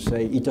 You know, you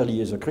say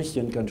Italy is a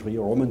Christian country,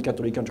 a Roman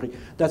Catholic country.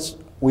 That's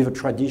with a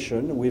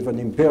tradition, with an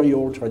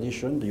imperial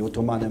tradition, the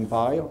Ottoman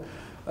Empire,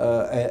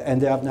 and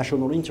they have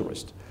national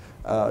interest.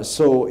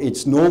 So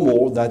it's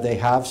normal that they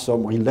have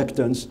some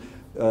reluctance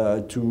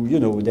to, you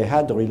know, they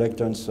had the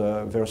reluctance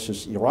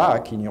versus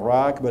Iraq, in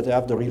Iraq, but they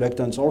have the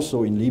reluctance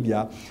also in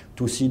Libya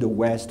to see the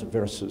West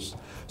versus.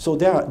 So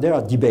there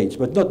are debates,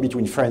 but not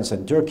between France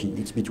and Turkey.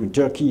 It's between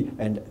Turkey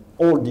and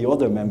all the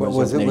other members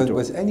of NATO.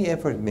 Was any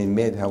effort being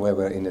made,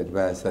 however, in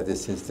advance that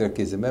since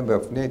Turkey is a member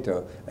of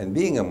NATO and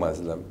being a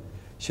Muslim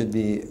should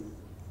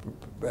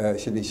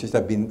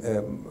have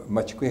been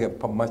much quicker,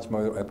 much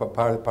more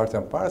part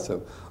and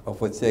parcel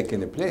of what's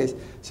taking place.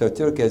 So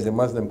Turkey as a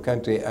Muslim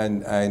country,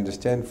 and I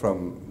understand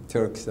from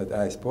Turks that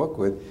I spoke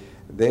with,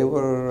 they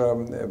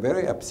were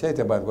very upset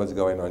about what's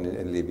going on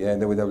in Libya,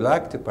 and they would have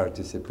liked to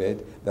participate.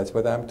 That's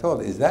what I'm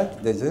told. Is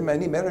there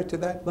any merit to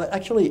that? But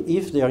actually,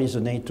 if there is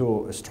a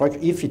NATO structure,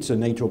 if it's a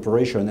NATO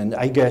operation, and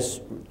I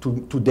guess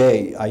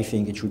today, I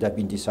think it should have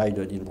been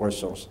decided in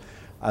Brussels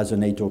as a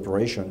NATO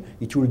operation,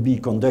 it will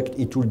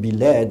be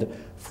led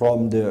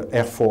from the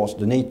Air Force,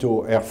 the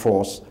NATO Air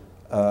Force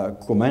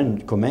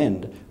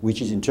command,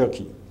 which is in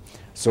Turkey.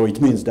 So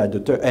it means that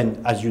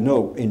and as you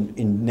know,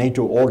 in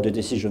NATO, all the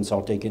decisions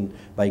are taken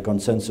by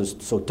consensus,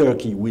 so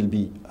Turkey will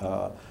be,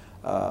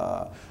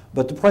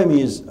 but the problem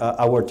is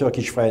our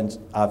Turkish friends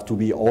have to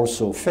be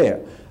also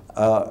fair.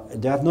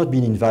 They have not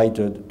been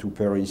invited to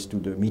Paris to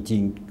the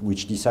meeting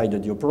which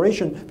decided the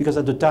operation, because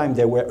at the time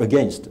they were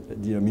against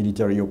the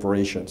military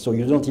operation. So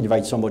you don't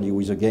invite somebody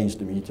who is against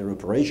the military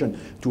operation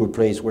to a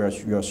place where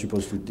you are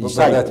supposed to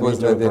decide. But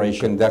that was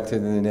conducted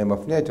in the name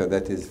of NATO.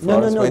 That is,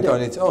 France went on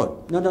its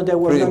own. There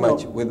were pretty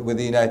much with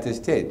the United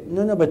States.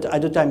 But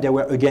at the time they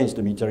were against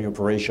the military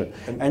operation.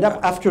 And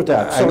after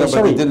that,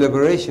 but the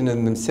deliberation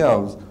in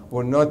themselves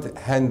were not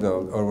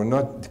handled or were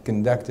not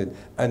conducted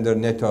under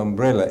NATO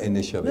umbrella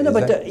initially.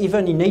 But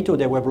even in NATO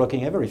they were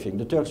blocking everything.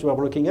 The Turks were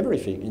blocking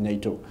everything in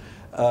NATO.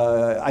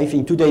 I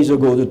think 2 days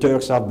ago the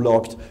Turks have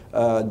blocked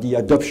the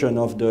adoption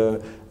of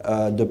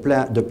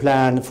the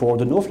plan for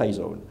the no-fly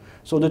zone.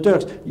 So the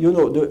Turks,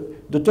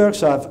 the Turks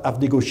have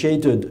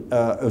negotiated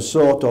a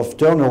sort of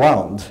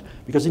turnaround,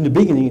 because in the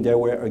beginning they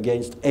were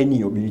against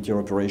any military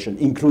operation,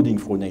 including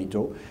through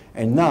NATO.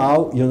 And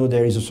now,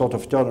 there is a sort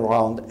of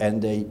turnaround, and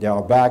they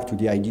are back to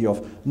the idea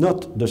of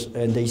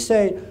and they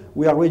say,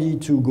 we are ready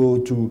to go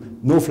to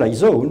no-fly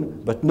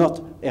zone, but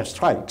not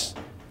airstrikes.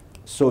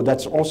 So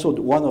that's also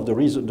one of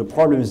the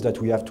problems that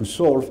we have to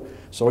solve.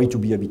 Sorry to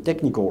be a bit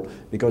technical,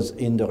 because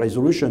in the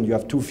resolution you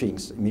have two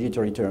things, in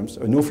military terms: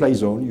 a no-fly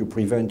zone, you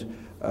prevent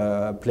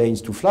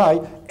planes to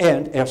fly,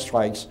 and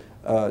airstrikes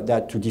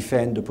that to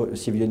defend the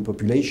civilian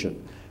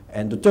population.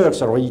 And the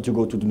Turks are ready to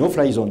go to the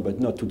no-fly zone, but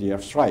not to the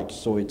airstrikes.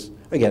 So it's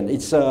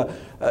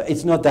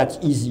not that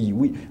easy.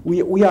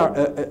 We are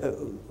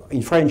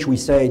in French we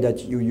say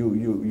that you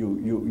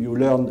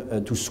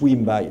learn to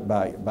swim by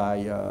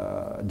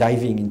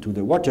diving into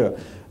the water.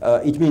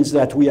 It means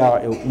that we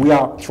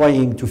are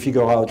trying to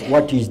figure out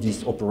what is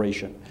this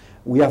operation.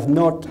 We have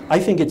not. I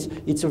think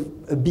it's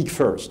a big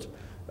first.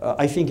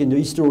 I think in the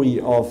history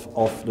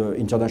of the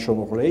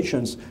international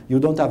relations, you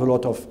don't have a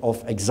lot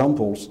of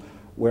examples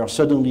where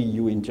suddenly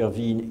you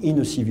intervene in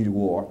a civil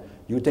war.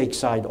 You take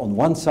side on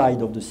one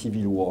side of the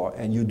civil war,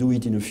 and you do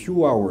it in a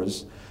few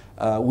hours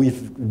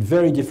with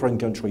very different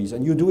countries,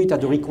 and you do it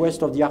at the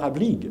request of the Arab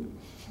League.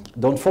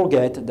 Don't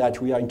forget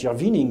that we are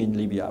intervening in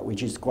Libya,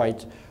 which is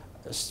quite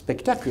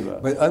spectacular.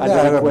 But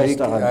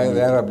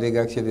the Arab League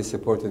actually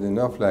supported the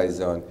no-fly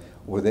zone.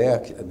 Were they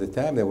at the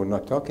time? They were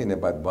not talking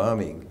about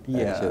bombing.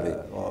 Actually,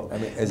 well, I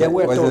mean,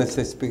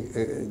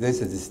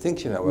 there's a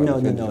distinction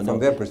from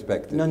their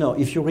perspective. No.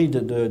 If you read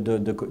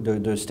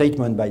the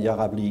statement by the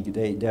Arab League,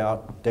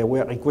 they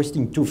were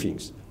requesting two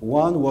things.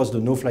 One was the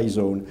no-fly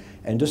zone,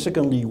 and the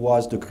secondly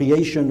was the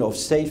creation of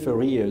safe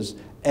areas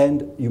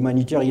and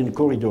humanitarian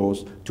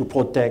corridors to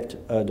protect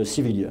the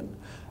civilian.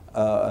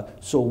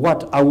 So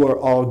what our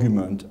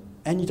argument,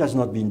 and it has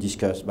not been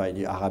discussed by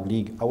the Arab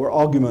League, our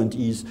argument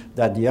is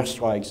that the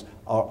airstrikes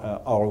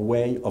are a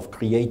way of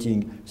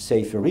creating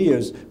safe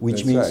areas,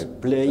 which means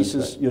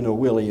places,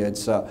 really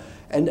it's,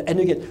 and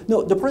again,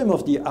 no, the problem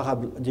of the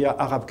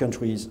Arab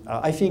countries,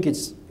 I think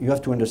you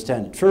have to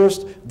understand it.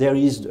 First, there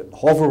is the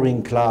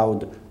hovering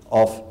cloud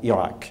of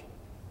Iraq.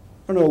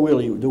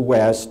 Really, the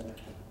West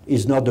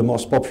is not the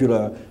most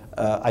popular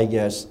I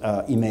guess,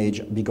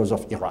 image because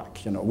of Iraq,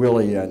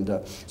 really,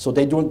 and so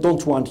they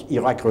don't want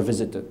Iraq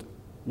revisited,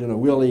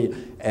 really.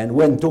 And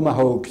when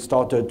Tomahawk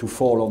started to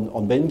fall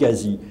on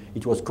Benghazi,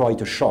 it was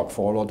quite a shock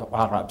for a lot of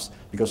Arabs,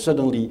 because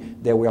suddenly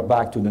they were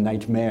back to the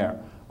nightmare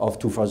of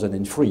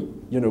 2003,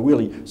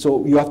 really.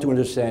 So you have to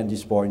understand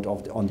this point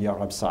on the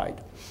Arab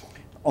side.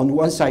 On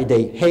one side,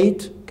 they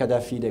hate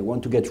Gaddafi, they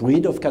want to get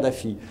rid of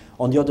Gaddafi.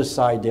 On the other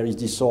side, there is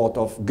this sort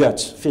of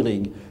guts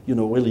feeling,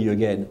 really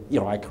again,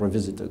 Iraq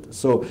revisited.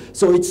 So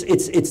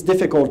it's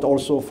difficult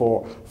also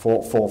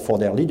for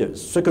their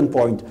leaders. Second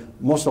point,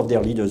 most of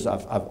their leaders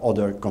have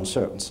other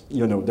concerns.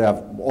 They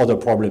have other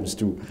problems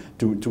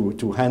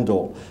to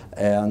handle.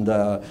 And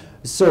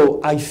so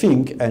I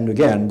think, and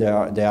again,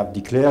 they have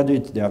declared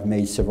it, they have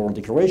made several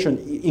declarations,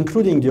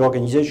 including the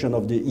Organization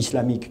of the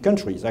Islamic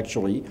Countries,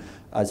 actually,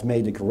 has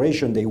made a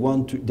declaration.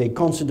 They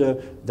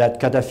consider that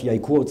Gaddafi, I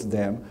quote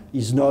them,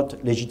 is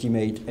not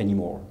legitimate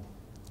anymore.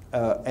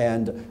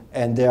 And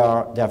they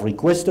have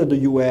requested the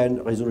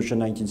UN Resolution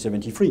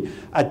 1973.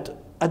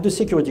 At the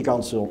Security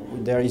Council,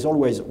 there is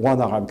always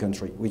one Arab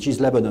country, which is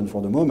Lebanon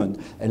for the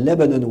moment, and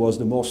Lebanon was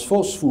the most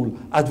forceful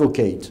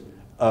advocate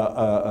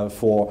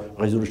for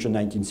Resolution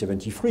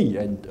 1973,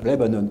 and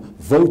Lebanon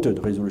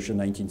voted Resolution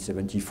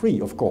 1973,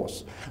 of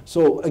course.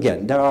 So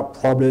again, there are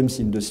problems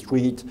in the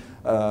street.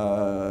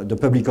 The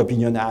public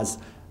opinion has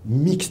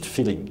mixed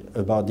feeling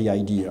about the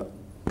idea.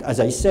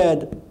 As I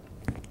said,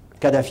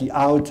 Gaddafi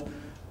out,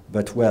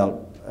 but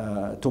well,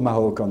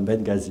 tomahawk on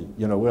Benghazi,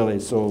 you know, really,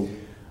 so.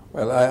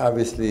 Well, I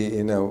obviously,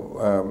 you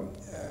know,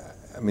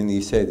 I mean,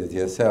 you said it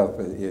yourself,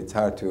 it's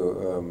hard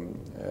to,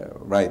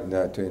 right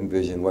now, to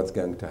envision what's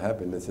going to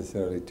happen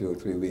necessarily 2 or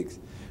 3 weeks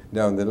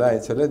down the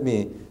line. So let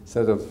me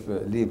sort of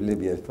leave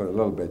Libya for a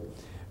little bit.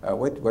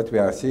 What we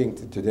are seeing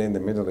today in the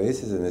Middle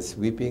East is a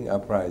sweeping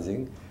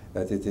uprising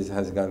that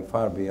has gone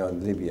far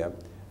beyond Libya,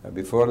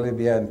 before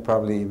Libya and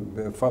probably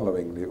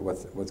following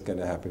what's going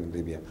to happen in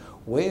Libya.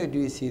 Where do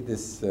you see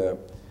this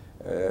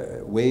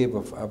wave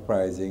of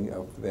uprising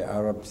of the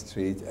Arab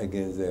street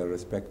against their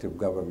respective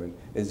government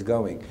is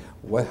going?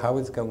 How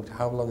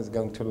long is it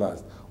going to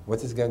last?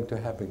 What is going to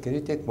happen? Can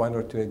you take 1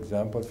 or 2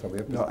 examples from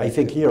your perspective? No, I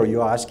think here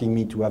you are asking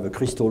me to have a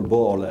crystal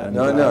ball. And,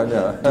 no.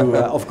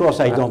 Of course,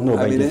 I don't know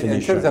by definition.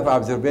 In terms of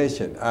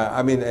observation,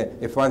 I mean,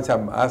 if once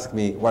ask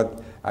me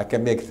what, I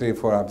can make 3 or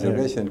 4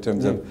 observations in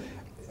terms of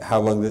how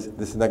long this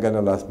is not going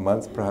to last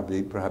months,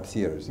 perhaps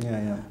years.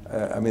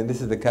 I mean,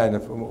 this is the kind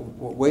of,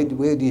 where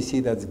do you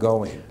see that's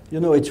going? You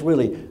know, it's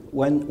really,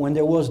 when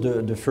there was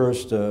the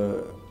first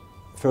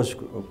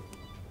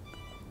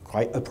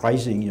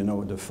uprising, you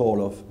know, the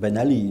fall of Ben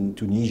Ali in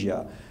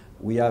Tunisia,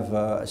 we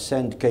have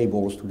sent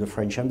cables to the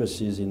French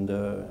embassies in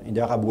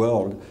the Arab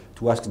world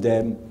to ask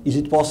them, is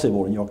it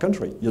possible in your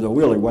country? You know,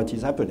 really, what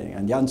is happening?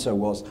 And the answer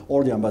was,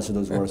 all the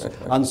ambassadors were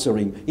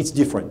answering, it's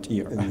different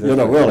here. You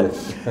know, really.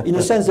 In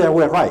a sense, they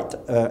were right,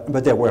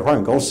 but they were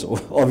wrong also,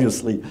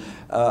 obviously,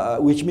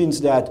 which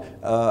means that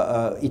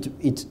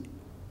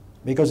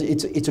because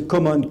it's a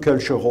common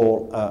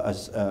cultural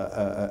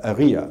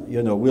area,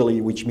 you know, really,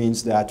 which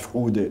means that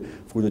through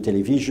the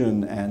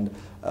television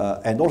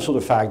and also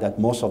the fact that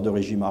most of the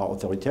regime are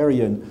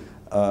authoritarian,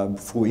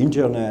 through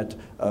internet,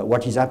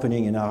 what is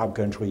happening in Arab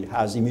country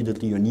has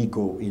immediately an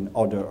echo in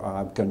other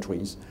Arab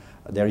countries.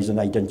 There is an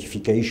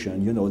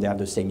identification, you know, they have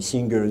the same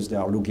singers, they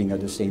are looking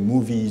at the same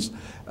movies,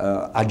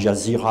 Al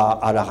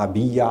Jazeera, Al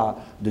Arabiya,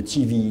 the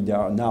TV,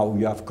 now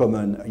you have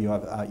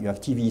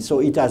TV, so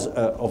it has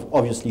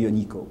obviously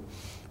an echo.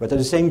 But at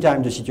the same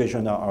time, the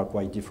situations are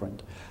quite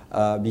different.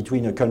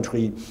 Between a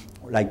country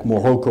like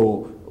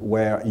Morocco,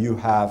 where you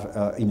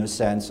have, in a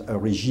sense, a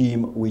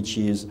regime which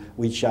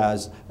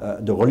has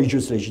the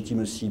religious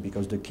legitimacy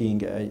because the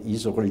king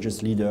is a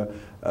religious leader,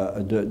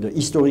 the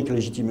historic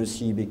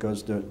legitimacy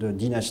because the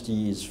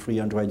dynasty is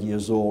 300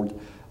 years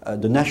old,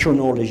 the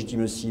national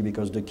legitimacy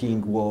because the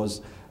king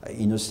was,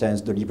 in a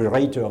sense, the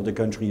liberator of the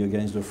country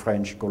against the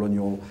French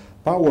colonial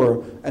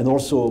power, and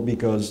also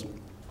because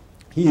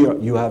here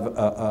you have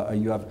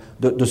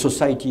the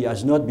society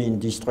has not been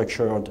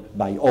destructured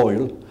by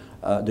oil.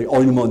 The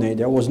oil money,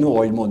 there was no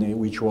oil money,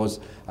 which was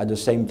at the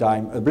same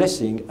time a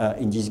blessing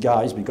in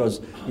disguise,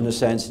 because in a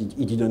sense it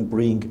didn't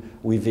bring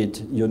with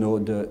it, you know,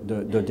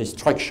 the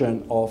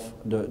destruction of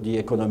the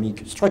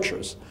economic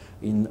structures.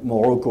 In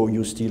Morocco,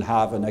 you still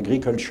have an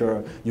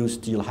agriculture, you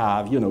still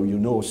have, you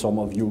know, some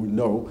of you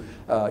know,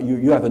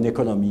 you have an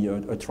economy,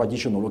 a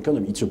traditional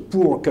economy. It's a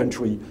poor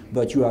country,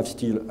 but you have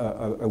still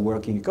a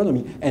working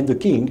economy. And the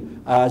king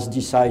has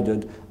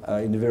decided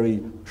in a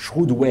very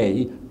shrewd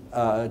way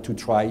to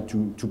try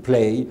to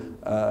play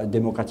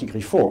democratic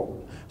reform.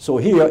 So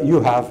here you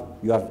have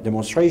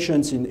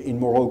demonstrations in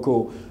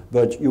Morocco,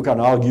 but you can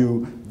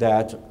argue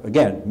that,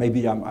 again,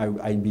 maybe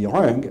I'd be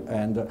wrong,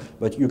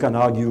 but you can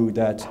argue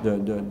that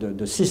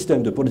the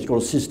system, the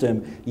political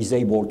system, is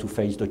able to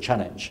face the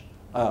challenge.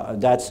 On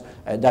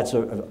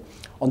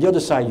the other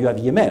side, you have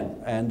Yemen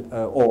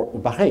or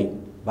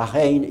Bahrain.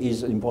 Bahrain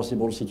is an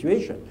impossible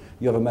situation.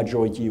 You have a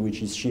majority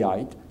which is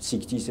Shiite,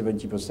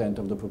 60–70%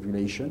 of the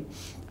population,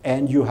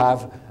 and you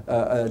have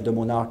the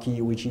monarchy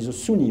which is a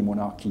Sunni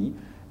monarchy.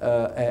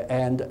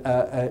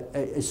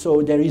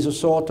 So there is a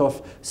sort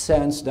of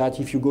sense that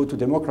if you go to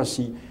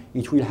democracy,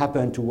 it will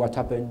happen to what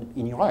happened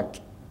in Iraq.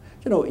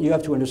 You know, you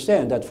have to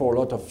understand that for a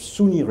lot of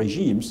Sunni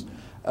regimes,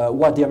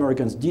 what the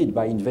Americans did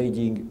by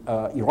invading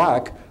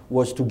Iraq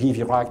was to give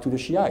Iraq to the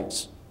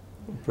Shiites.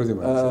 Pretty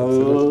much.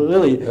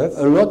 Really, yes.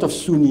 A lot of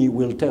Sunni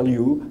will tell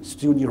you,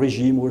 Sunni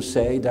regime will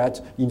say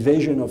that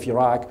invasion of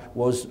Iraq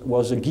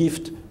was a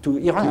gift to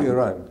Iran. To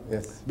Iran,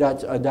 yes.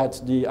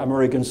 That the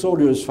American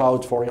soldiers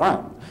fought for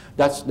Iran.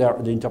 That's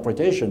the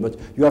interpretation. But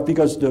you have,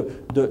 because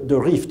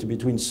the rift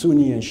between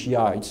Sunni and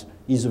Shiites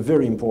is a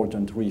very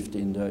important rift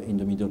in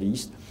the Middle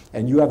East.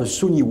 And you have a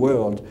Sunni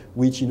world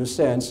which, in a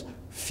sense,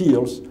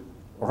 feels,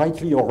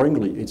 rightly or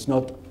wrongly, it's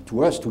not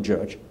to us to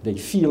judge, they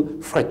feel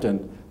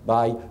threatened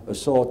by a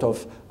sort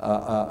of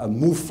a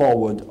move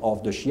forward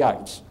of the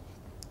Shiites.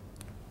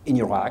 In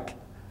Iraq,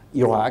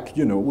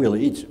 you know,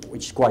 really,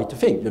 it's quite a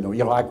thing. You know,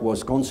 Iraq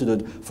was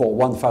considered for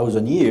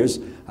 1,000 years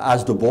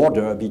as the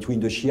border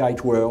between the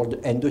Shiite world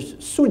and the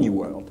Sunni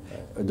world.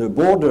 The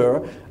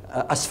border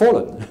has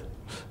fallen.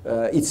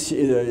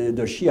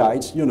 The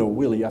Shiites, you know,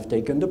 really have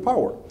taken the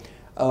power.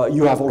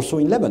 You have also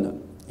in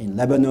Lebanon. In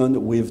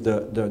Lebanon, with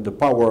the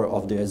power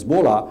of the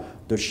Hezbollah,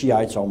 the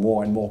Shiites are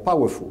more and more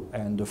powerful.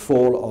 And the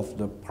fall of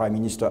the Prime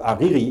Minister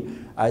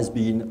Hariri has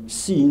been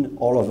seen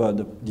all over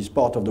this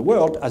part of the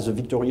world as a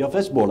victory of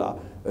Hezbollah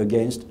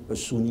against a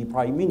Sunni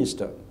Prime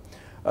Minister.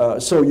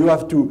 So you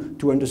have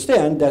to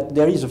understand that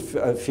there is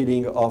a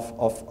feeling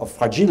of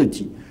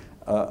fragility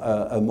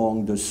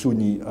among the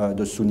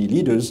Sunni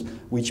leaders,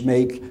 which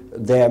make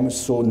them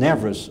so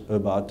nervous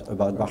about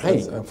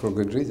Bahrain. And for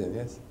good reason,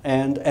 yes.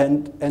 And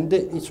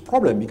it's a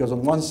problem, because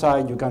on one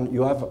side we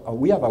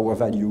have our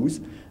values,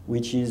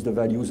 which is the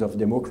values of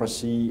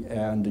democracy,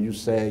 and you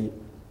say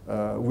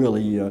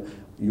really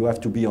you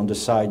have to be on the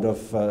side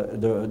of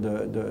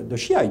the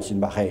Shiites in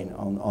Bahrain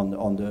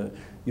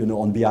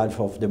on behalf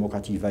of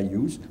democratic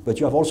values. But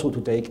you have also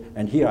to take,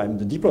 and here I'm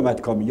the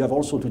diplomat coming, you have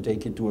also to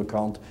take into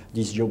account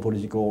this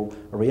geopolitical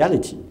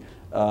reality,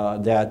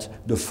 that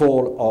the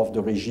fall of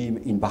the regime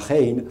in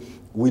Bahrain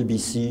will be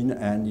seen,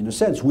 and in a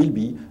sense will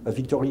be a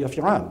victory of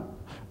Iran.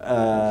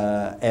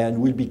 And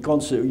will be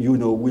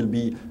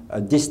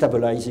a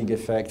destabilizing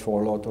effect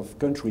for a lot of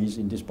countries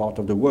in this part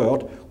of the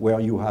world where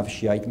you have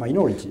Shiite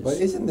minorities.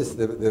 But isn't this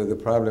the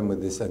problem with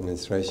this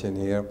administration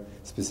here,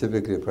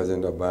 specifically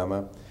President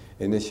Obama?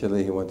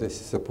 Initially, he wanted to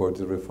support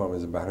the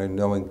reforms of Bahrain,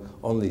 knowing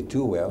only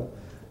too well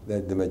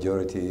that the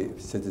majority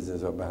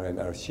citizens of Bahrain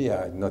are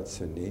Shia, not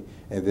Sunni.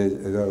 And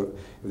if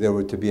there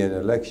were to be an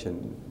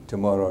election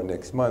tomorrow or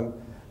next month,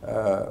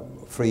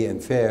 free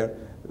and fair,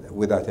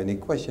 without any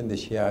question, the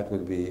Shiite will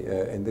be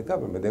in the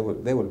government. They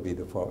will be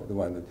the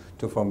one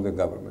to form the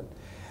government.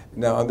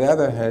 Now, on the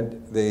other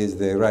hand, there is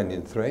the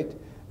Iranian threat.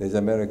 There's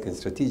American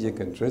strategic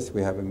interest.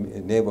 We have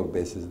naval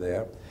bases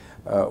there.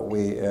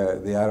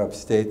 The Arab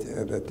state,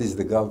 at least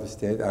the Gulf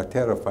state, are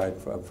terrified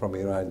from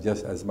Iran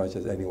just as much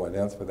as anyone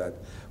else for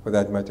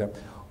that matter.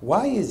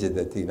 Why is it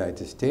that the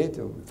United States,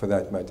 for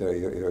that matter, the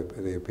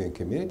European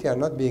community, are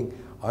not being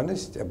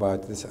honest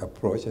about this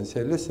approach and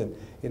say, listen,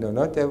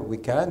 we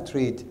can't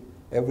treat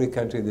every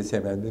country the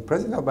same? And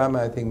President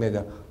Obama, I think, made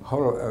a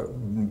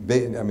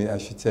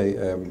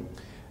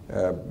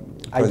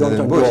I don't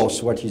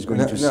endorse what he's going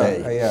to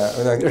say.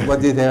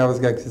 What do you think I was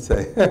going to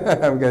say?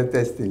 I'm going to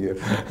test you.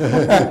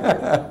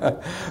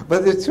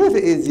 But the truth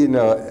is,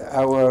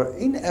 our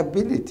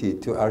inability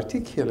to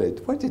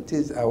articulate what it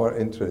is our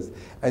interest,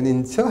 and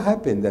it so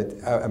happened that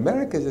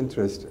America's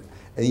interest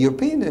and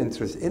European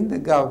interest in the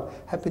Gulf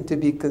happen to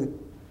be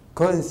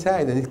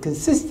coincide and it's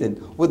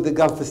consistent with the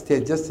Gulf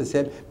state just the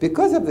same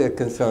because of their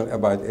concern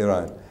about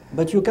Iran.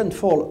 But you can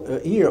fall,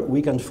 here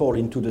we can fall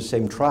into the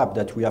same trap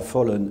that we have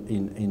fallen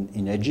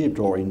in Egypt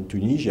or in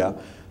Tunisia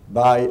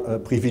by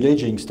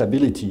privileging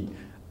stability.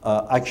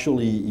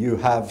 Actually, you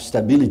have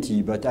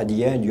stability, but at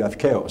the end you have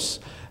chaos,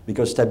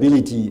 because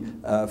stability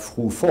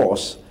through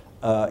force,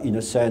 in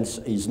a sense,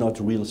 is not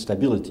real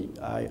stability.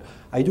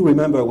 I do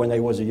remember when I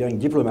was a young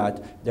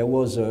diplomat, there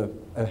was a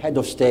head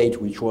of state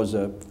who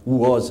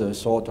was a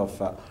sort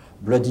of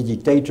bloody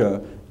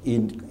dictator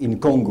in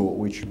Congo,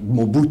 which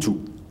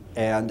Mobutu.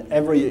 And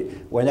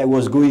when I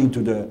was going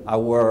to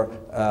our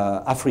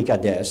Africa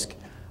desk,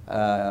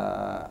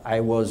 I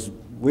was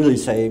really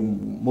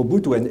saying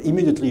Mobutu, and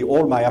immediately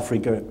all my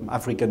Africa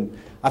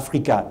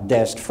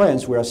desk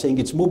friends were saying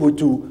it's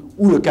Mobutu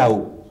ou le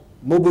chaos,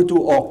 Mobutu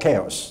or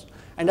chaos.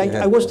 And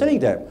I was telling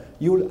them,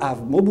 you'll have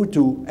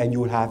Mobutu and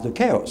you'll have the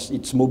chaos.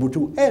 It's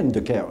Mobutu and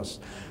the chaos.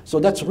 So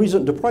that's the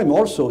reason. The problem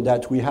also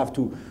that we have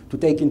to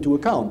take into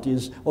account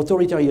is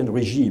authoritarian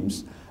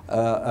regimes.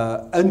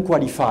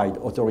 Unqualified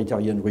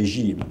authoritarian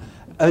regime,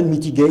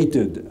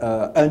 unmitigated,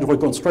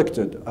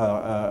 unreconstructed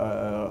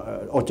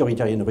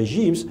authoritarian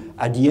regimes,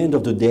 at the end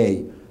of the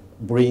day,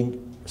 bring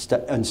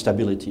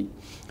instability.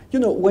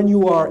 When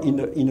you are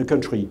in a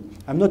country,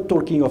 I'm not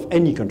talking of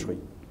any country,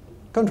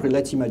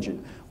 let's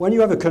imagine, when you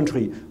have a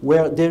country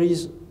where there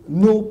is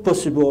no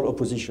possible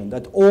opposition,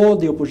 that all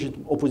the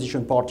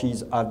opposition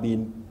parties have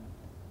been,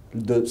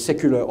 the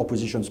secular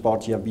opposition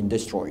party have been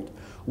destroyed,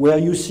 where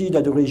you see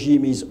that the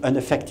regime is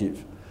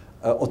ineffective,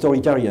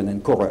 authoritarian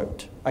and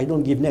corrupt. I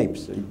don't give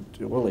names,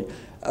 really.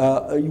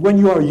 When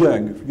you are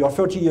young, you are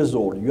 30 years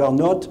old, you are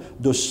not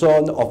the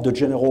son of the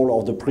general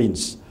or the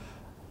prince,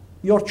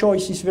 your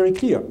choice is very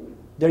clear.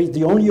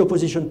 The only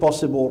opposition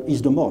possible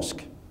is the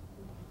mosque.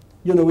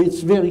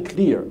 It's very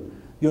clear.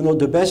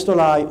 The best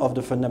ally of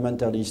the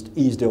fundamentalist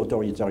is the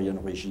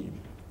authoritarian regime,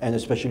 and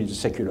especially the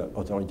secular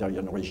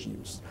authoritarian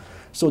regimes.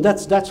 So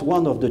that's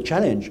one of the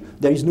challenge.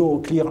 There is no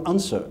clear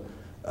answer.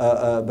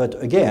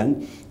 But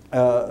again,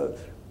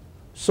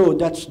 so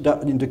that's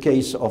in the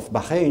case of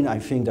Bahrain. I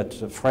think that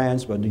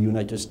France, but the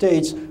United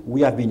States,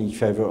 we have been in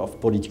favor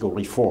of political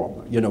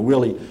reform.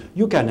 Really,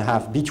 you can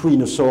have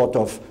between a sort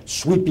of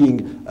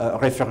sweeping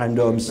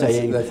referendum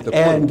saying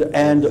and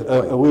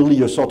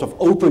really a sort of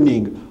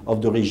opening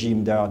of the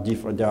regime. There are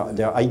different.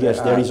 I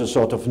guess there is a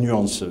sort of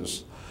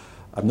nuances.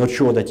 I'm not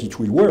sure that it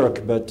will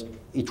work, but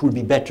it would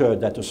be better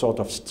that a sort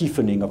of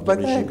stiffening of the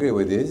regime. But I agree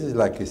with you. This is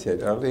like you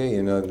said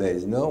earlier, there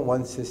is no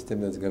one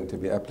system that's going to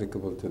be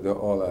applicable to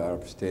all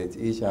Arab states.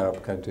 Each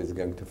Arab country is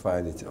going to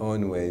find its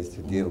own ways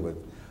to deal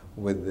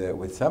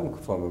with some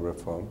form of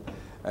reform.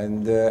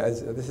 And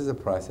this is a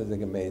process that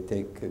may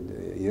take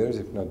years,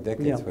 if not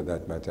decades, for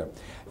that matter.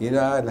 You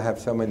know, I have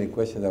so many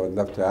questions I would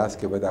love to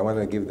ask you, but I want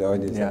to give the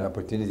audience an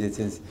opportunity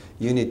since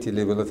you need to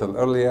leave a little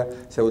earlier.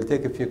 So we'll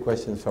take a few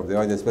questions from the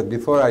audience. But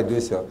before I do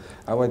so,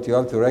 I want you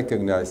all to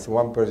recognize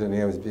one person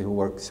here who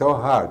worked so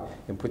hard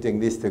in putting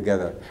this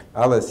together.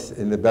 Alice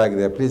in the back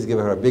there, please give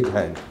her a big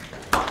hand.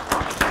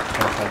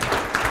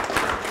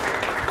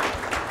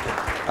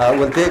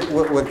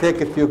 We'll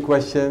take a few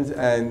questions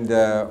and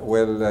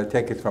we'll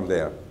take it from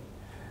there.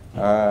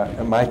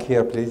 A mic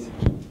here, please.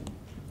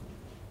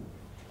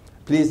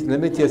 Please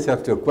limit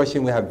yourself to a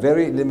question. We have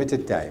very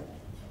limited time.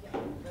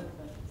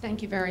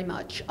 Thank you very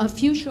much. A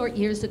few short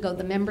years ago,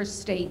 the member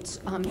states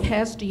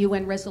passed a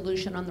UN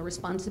resolution on the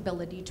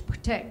responsibility to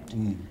protect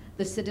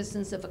the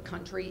citizens of a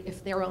country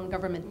if their own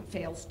government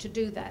fails to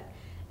do that.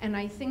 And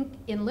I think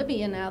in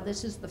Libya now,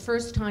 this is the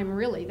first time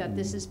really that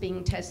this is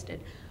being tested.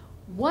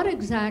 What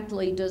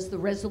exactly does the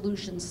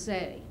resolution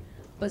say,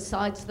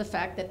 besides the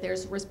fact that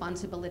there's a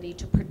responsibility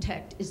to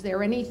protect? Is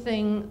there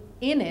anything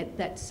in it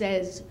that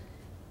says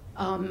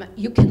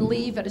you can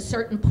leave at a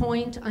certain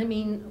point? I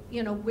mean,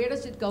 you know, where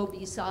does it go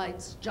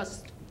besides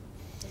just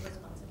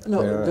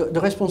the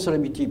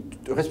responsibility?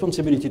 No, the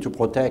responsibility to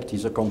protect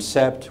is a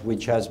concept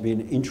which has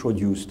been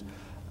introduced,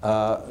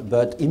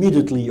 but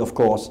immediately, of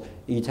course,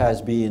 it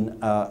has been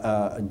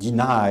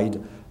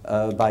denied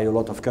by a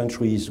lot of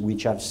countries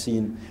which have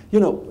seen, you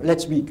know,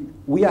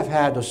 we have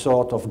had a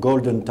sort of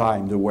golden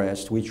time, the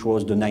West, which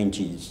was the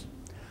 90s.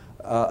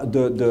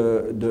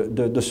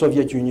 The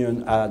Soviet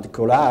Union had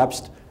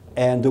collapsed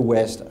and the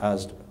West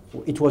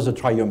it was a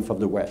triumph of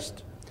the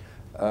West.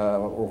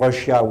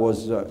 Russia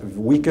was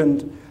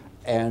weakened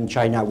and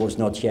China was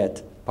not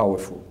yet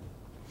powerful.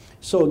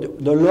 So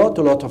a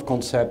lot of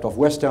concept, of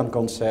Western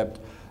concept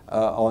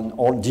on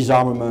all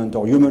disarmament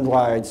or human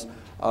rights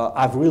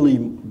have really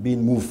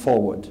been moved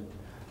forward.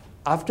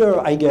 After,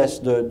 I guess,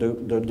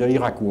 the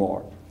Iraq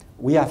War,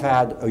 we have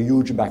had a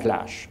huge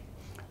backlash.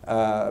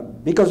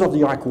 Because of the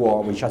Iraq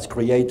War, which has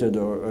created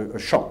a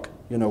shock.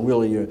 You know,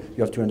 really, you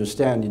have to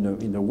understand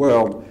in the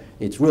world,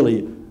 it's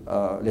really,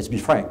 let's be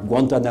frank,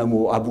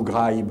 Guantanamo, Abu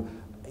Ghraib,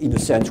 in a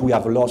sense, we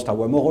have lost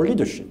our moral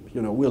leadership.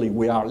 You know, really,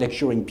 we are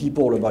lecturing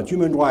people about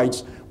human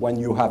rights when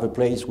you have a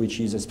place which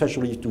is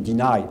especially to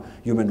deny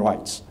human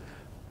rights.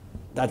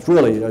 That's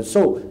really,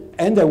 so,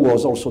 and there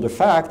was also the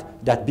fact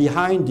that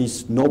behind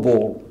these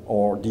noble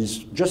or these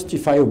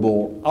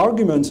justifiable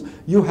arguments,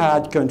 you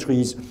had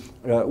countries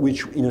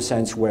which, in a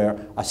sense, were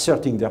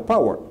asserting their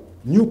power,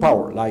 new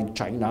power, like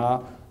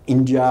China,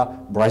 India,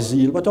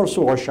 Brazil, but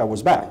also Russia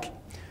was back.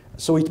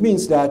 So it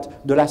means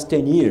that the last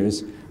 10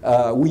 years,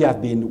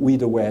 we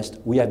the West,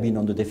 we have been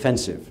on the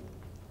defensive.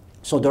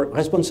 So the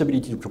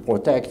responsibility to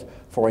protect,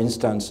 for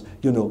instance,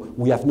 you know,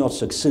 we have not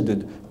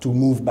succeeded to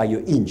move by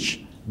an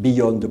inch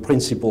beyond the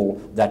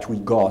principle that we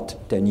got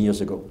 10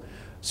 years ago.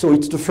 So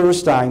it's the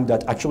first time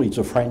that actually it's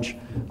the French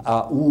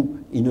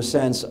who, in a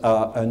sense,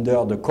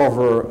 under the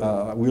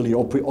cover, really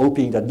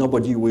hoping that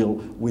nobody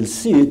will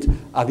see it,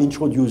 have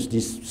introduced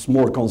this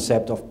small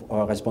concept of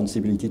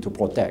responsibility to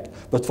protect.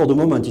 But for the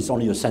moment, it's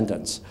only a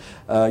sentence,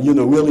 you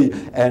know, really,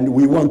 and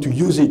we want to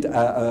use it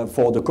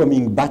for the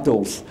coming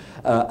battles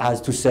as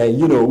to say,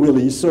 you know,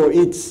 really, so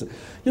it's,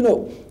 you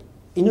know,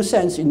 in a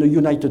sense, in the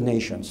United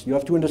Nations, you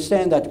have to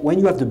understand that when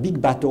you have the big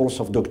battles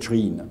of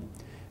doctrine,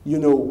 you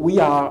know, we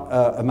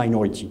are a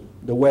minority.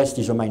 The West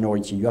is a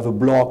minority. You have a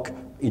bloc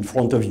in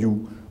front of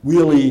you.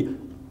 Really,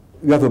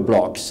 you have a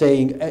bloc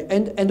saying,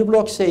 and the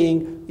bloc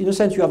saying, in a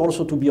sense, you have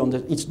also to be on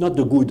the, it's not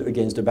the good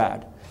against the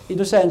bad. In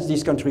a sense,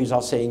 these countries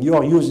are saying, you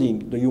are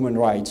using the human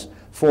rights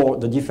for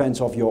the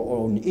defense of your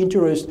own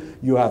interest.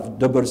 You have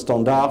double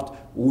standard.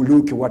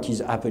 Look what is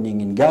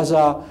happening in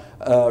Gaza.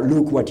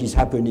 Look what is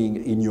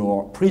happening in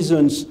your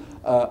prisons,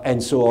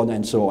 and so on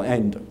and so on.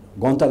 And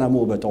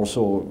Guantanamo, but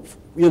also,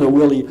 you know,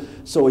 really,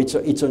 so it's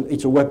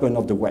a weapon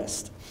of the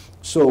West.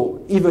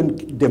 So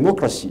even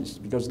democracies,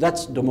 because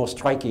that's the most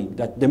striking,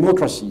 that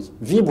democracies,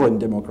 vibrant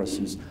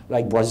democracies,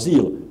 like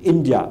Brazil,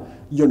 India,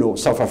 you know,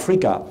 South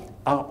Africa,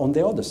 are on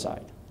the other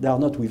side. They are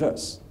not with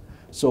us.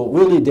 So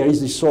really there is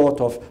this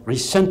sort of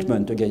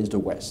resentment against the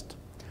West.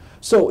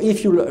 So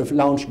if you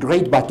launch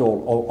great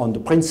battle on the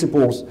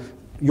principles,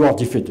 you are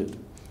defeated.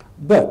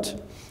 But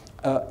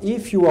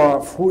if you are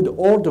through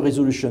all the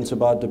resolutions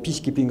about the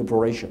peacekeeping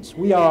operations,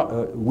 we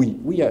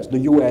as the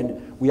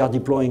UN, we are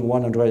deploying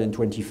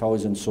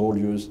 120,000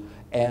 soldiers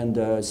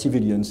and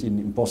civilians in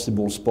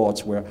impossible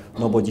spots where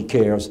nobody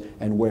cares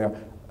and where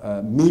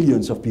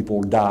millions of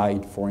people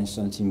died, for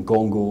instance, in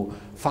Congo,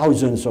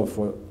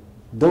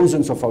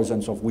 dozens of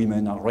thousands of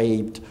women are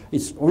raped.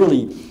 It's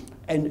really,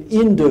 and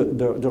in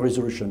the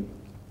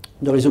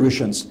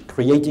resolutions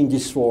creating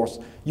this force,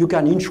 you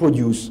can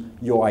introduce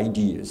your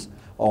ideas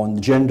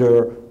on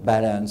gender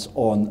balance,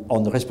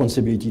 on the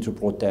responsibility to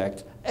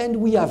protect, and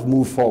we have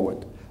moved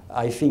forward,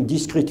 I think,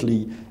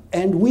 discreetly,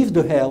 and with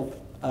the help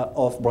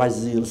of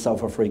Brazil,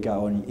 South Africa,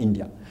 and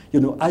India. You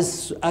know,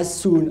 as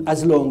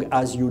long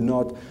as you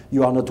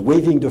are not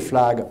waving the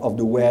flag of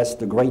the West,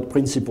 the great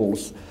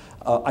principles,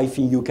 I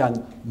think you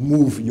can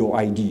move your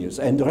ideas.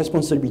 And the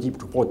responsibility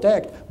to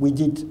protect, we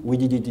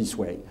did it this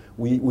way.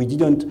 We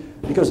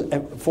didn't, because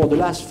for the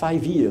last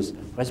 5 years,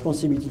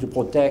 responsibility to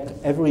protect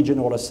every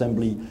General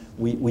Assembly,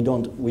 we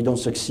don't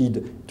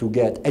succeed to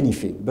get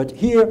anything. But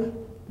here,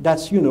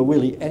 that's,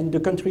 really, and the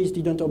countries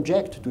didn't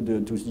object to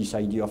this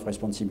idea of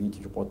responsibility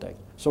to protect.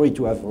 Sorry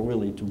to have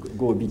really to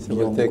go a bit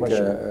beyond the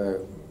question.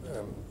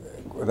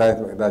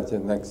 That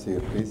next to you,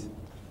 please.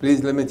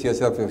 Please limit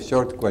yourself to a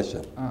short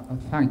question.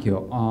 Thank you.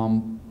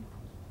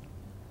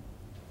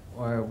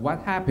 What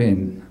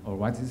happened, or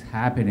what is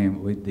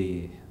happening with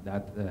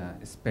that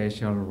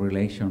special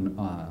relation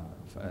of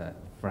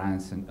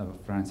France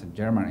and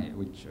Germany,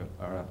 which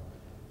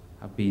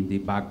have been the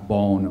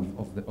backbone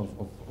of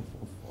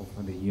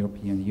the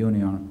European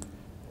Union?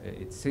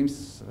 It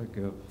seems like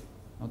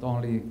not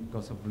only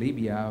because of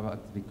Libya,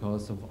 but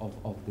because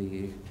of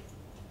the.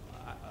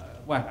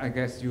 Well, I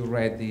guess you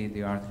read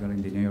the article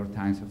in the New York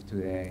Times of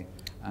today,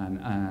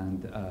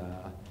 and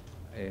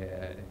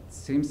it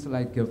seems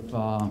like if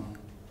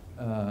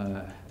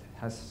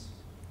has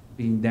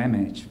been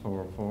damaged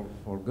for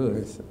good.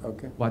 Yes,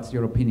 okay. What's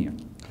your opinion?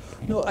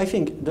 No, I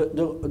think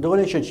the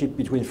relationship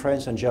between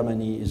France and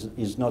Germany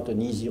is not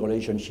an easy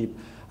relationship.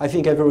 I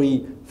think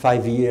every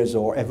 5 years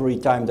or every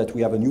time that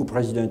we have a new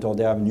president or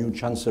they have a new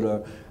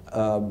chancellor,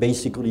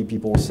 basically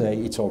people say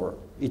it's over.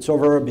 It's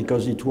over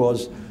because it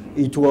was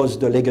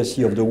the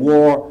legacy of the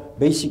war.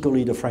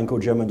 Basically, the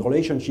Franco-German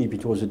relationship,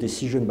 it was a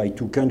decision by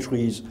two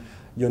countries.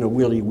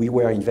 Really, we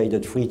were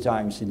invaded 3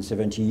 times in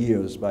 70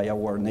 years by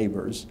our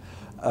neighbors.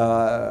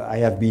 I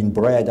have been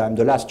bred, I'm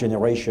the last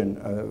generation,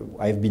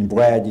 I have been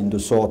bred in the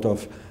sort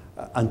of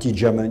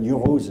anti-German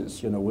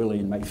neuroses, really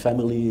in my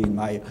family, and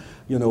I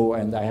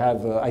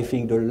have, I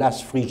think the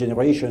last 3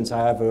 generations,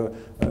 I have a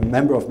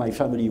member of my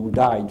family who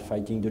died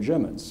fighting the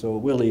Germans. So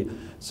really,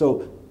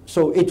 so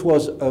it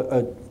was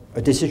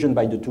a decision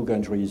by the two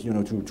countries,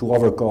 to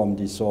overcome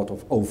this sort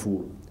of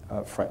awful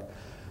threat.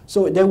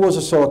 So there was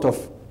a sort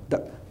of,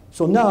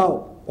 so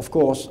now, of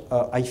course,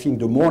 I think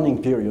the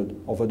mourning period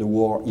over the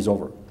war is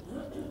over.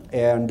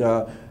 And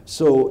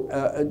so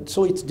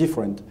it's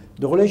different.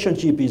 The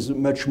relationship is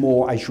much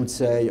more, I should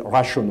say,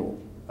 rational.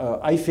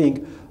 I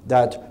think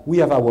that we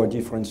have our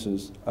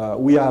differences.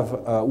 We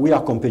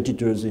are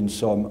competitors in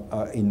some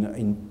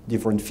in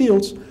different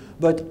fields,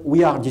 but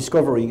we are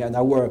discovering, and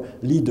our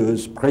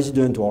leaders,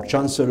 president or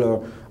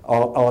chancellor,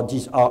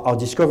 are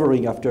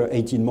discovering after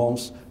 18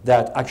 months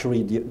that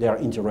actually their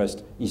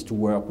interest is to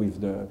work with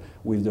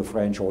the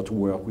French or to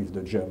work with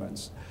the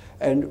Germans.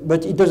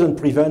 But it doesn't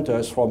prevent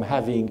us from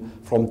having,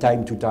 from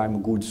time to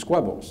time, good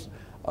squabbles.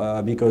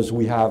 Because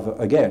we have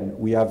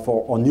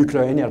on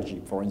nuclear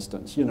energy, for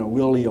instance,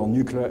 really on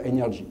nuclear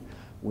energy.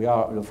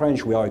 The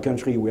French, we are a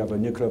country, we have a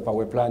nuclear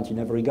power plant in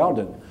every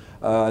garden.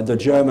 The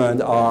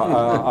Germans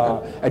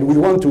and we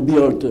want to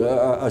build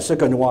a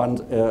second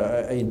one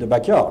in the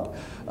backyard.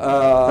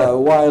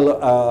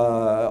 While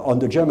on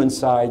the German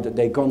side,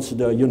 they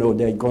consider,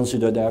 they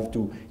have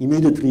to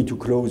immediately to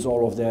close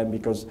all of them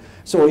because,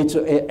 so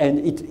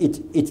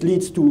it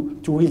leads to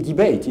real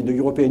debate in the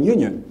European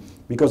Union.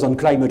 Because on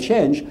climate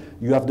change,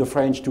 you have the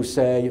French to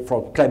say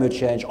for climate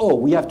change, oh,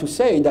 we have to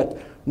say that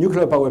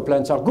nuclear power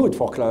plants are good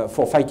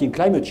for fighting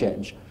climate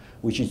change,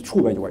 which is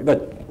true, by the way.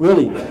 But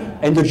really,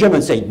 and the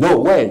Germans say, no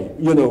way,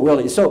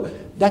 really. So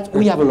that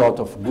we have a lot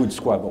of good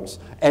squabbles.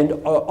 And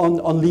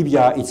on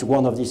Libya, it's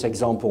one of these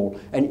examples.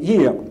 And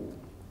here,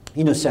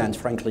 in a sense,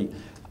 frankly,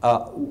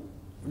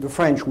 the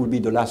French will be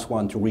the last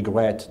one to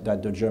regret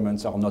that the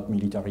Germans are not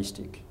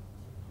militaristic.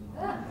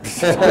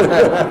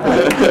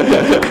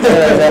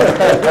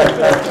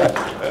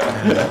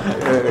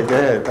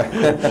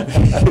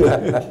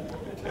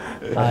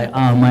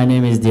 Hi, my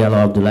name is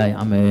Diallo Abdoulaye.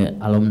 I'm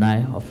an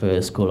alumni of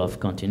the School of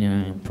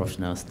Continuing and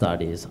Professional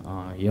Studies.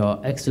 Your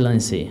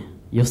Excellency,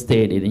 you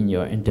stated in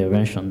your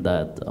intervention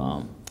that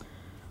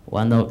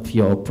one of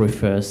your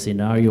preferred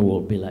scenario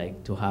will be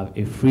like to have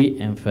a free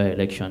and fair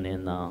election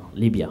in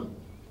Libya.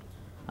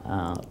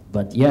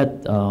 But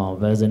yet,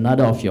 there's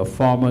another of your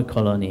former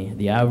colony,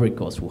 the Ivory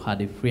Coast, who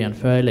had a free and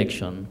fair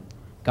election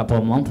a couple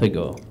of months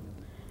ago.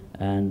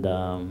 And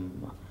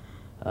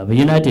the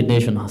United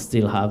Nations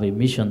still have a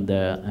mission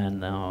there,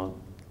 and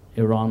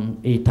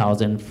around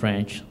 8,000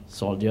 French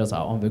soldiers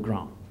are on the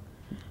ground.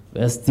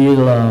 There's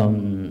still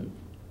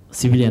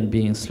civilians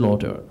being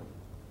slaughtered.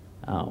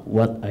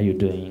 What are you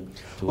doing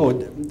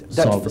to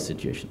solve the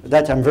situation?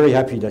 That I'm very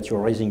happy that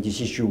you're raising this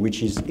issue,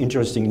 which is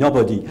interesting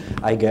nobody,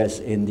 I guess,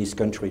 in this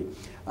country.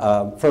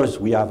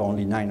 First, we have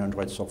only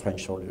 900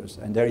 French soldiers,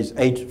 and there is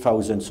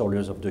 8,000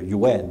 soldiers of the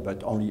UN,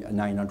 but only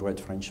 900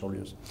 French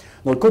soldiers.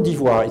 Now, Côte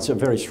d'Ivoire, it's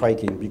very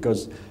striking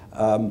because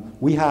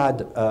we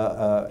had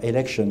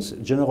elections,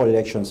 general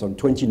elections on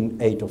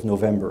 28th of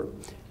November,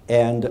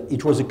 and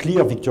it was a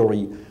clear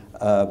victory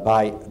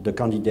by the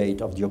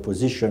candidate of the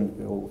opposition.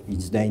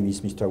 His name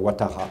is Mr.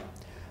 Ouattara.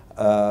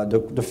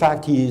 The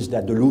fact is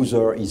that the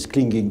loser is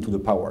clinging to the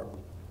power,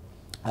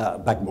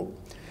 Gbagbo.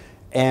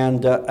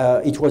 And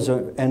it was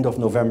the end of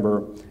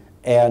November,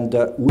 And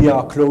we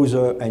are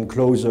closer and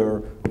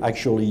closer,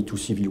 actually, to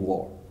civil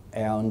war.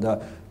 And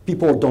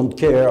people don't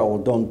care or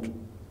don't,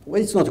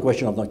 well, it's not a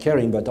question of not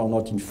caring, but are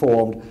not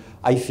informed.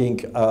 I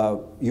think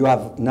you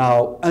have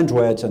now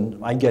hundreds, and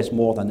I guess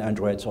more than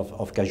hundreds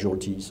of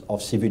casualties,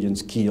 of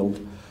civilians killed.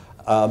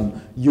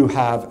 You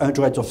have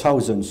hundreds of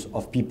thousands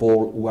of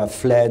people who have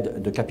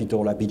fled the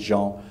capital,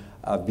 Abidjan,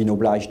 have been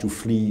obliged to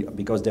flee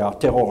because they are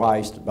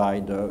terrorized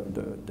by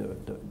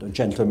the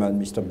gentleman,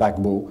 Mr.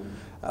 Gbagbo.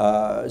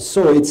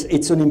 So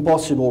it's an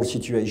impossible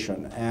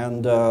situation.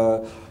 And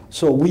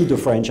so we, the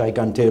French, I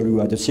can tell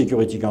you at the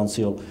Security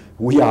Council,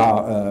 we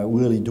are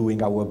really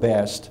doing our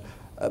best.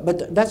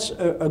 But that's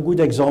a good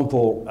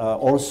example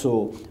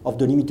also of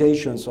the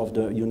limitations of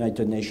the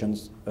United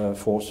Nations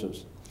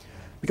forces.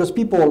 Because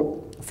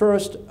people,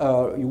 first,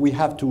 we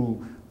have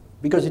to,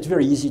 because it's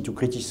very easy to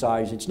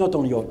criticize, it's not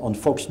only on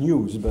Fox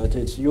News, but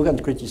you can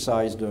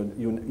criticize the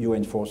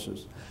UN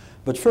forces.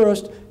 But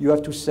first, you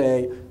have to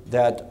say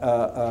that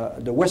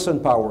the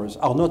Western powers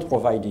are not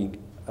providing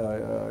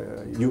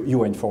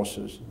UN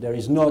forces. There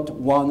is not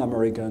one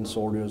American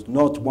soldier,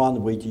 not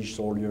one British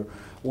soldier,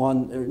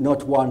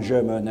 not one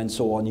German, and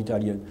so on,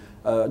 Italian.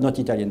 Not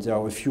Italian, there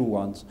are a few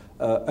ones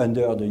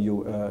under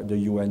the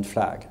UN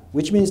flag,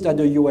 which means that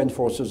the UN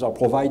forces are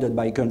provided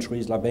by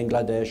countries like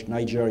Bangladesh,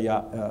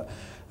 Nigeria,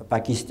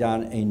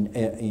 Pakistan, and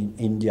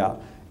India.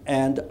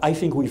 And I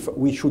think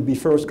we should be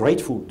first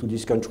grateful to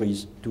these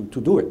countries to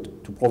do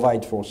it, to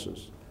provide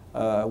forces.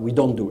 We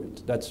don't do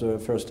it. That's the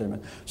first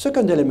element.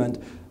 Second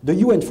element, the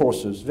UN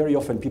forces, very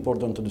often people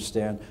don't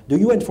understand, the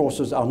UN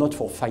forces are not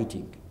for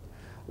fighting.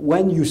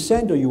 When you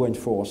send a UN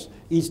force,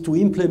 it's to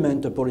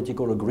implement a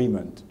political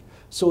agreement.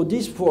 So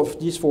these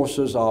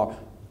forces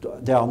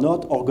they are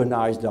not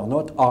organized, they are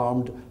not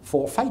armed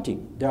for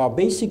fighting. They are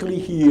basically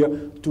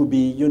here to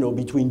be,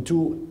 between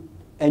two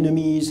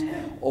enemies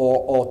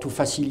or to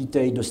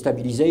facilitate the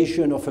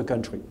stabilization of a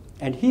country.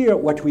 And here,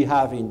 what we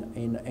have in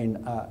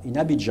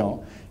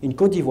Abidjan, in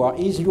Côte d'Ivoire,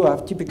 is you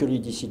have typically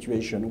this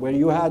situation where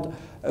you had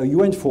a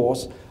UN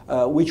force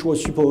which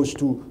was supposed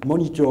to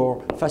monitor,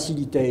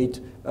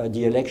 facilitate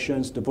the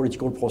elections, the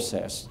political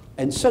process.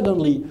 And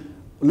suddenly,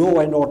 law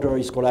and order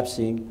is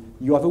collapsing.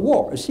 You have a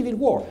war, a civil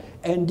war.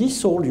 And these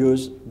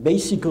soldiers,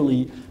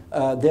 basically,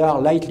 they are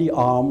lightly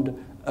armed.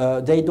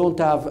 They don't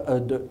have,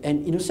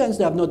 and in a sense,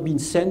 they have not been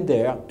sent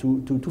there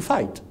to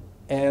fight.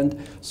 And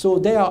so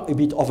they are a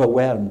bit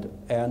overwhelmed.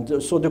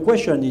 And so the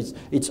question is,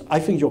 I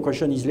think your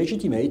question is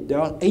legitimate. There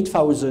are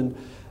 8,000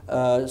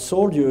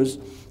 soldiers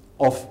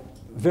of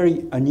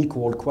very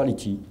unequal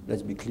quality,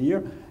 let's be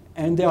clear,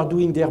 and they are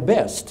doing their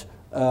best.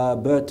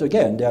 But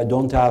again, they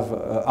don't have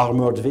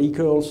armored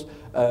vehicles.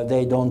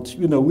 They don't,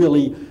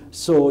 really.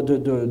 So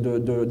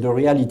the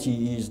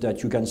reality is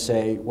that you can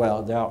say,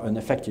 well, they are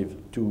ineffective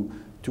to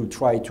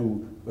try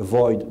to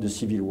avoid the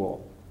civil war.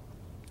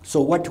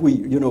 So what we,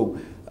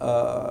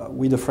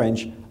 with the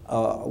French,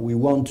 we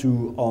want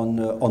to,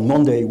 on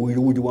Monday, we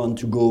would want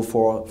to go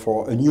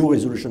for a new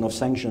resolution of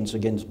sanctions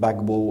against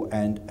Gbagbo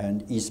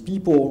and his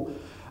people.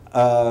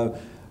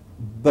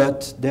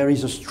 But there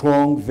is a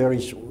strong,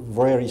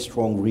 very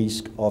strong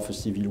risk of a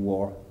civil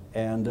war.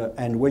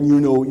 And when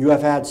you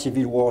have had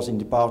civil wars in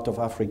the part of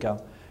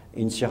Africa,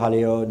 in Sierra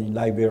Leone, in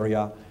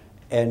Liberia,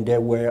 and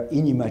there were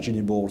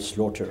unimaginable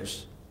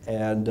slaughters.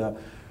 And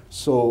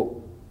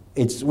so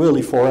it's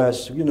really for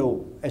us,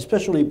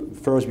 especially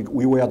first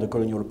we were the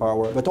colonial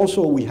power, but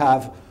also we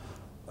have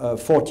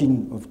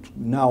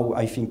now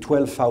I think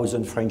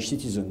 12,000 French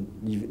citizens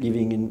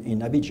living in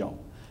Abidjan.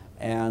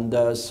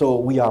 And so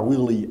we are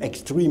really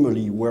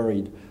extremely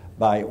worried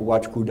by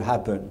what could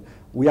happen.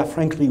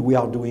 Frankly, we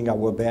are doing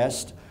our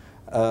best.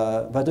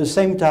 But at the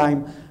same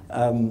time,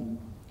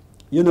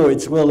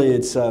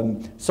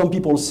 some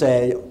people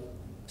say,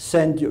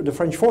 send the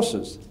French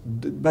forces.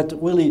 But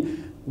really,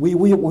 we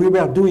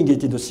were doing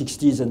it in the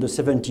 60s and the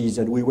 70s,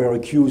 and we were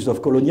accused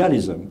of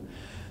colonialism.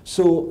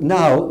 So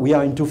now we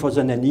are in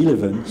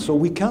 2011, so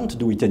we can't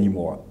do it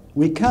anymore.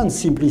 We can't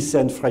simply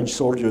send French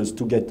soldiers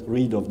to get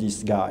rid of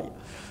this guy.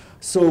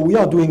 So we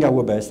are doing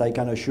our best, I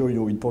can assure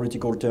you, in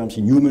political terms,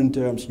 in human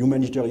terms,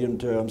 humanitarian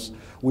terms.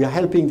 We are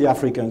helping the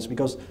Africans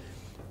because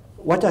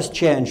what has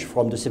changed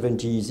from the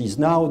 70s is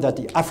now that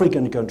the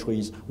African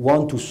countries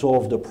want to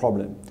solve the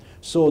problem.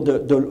 So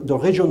the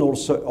regional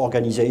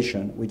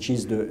organization, which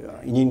is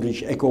in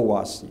English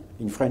ECOWAS,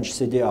 in French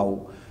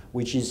CEDEAO,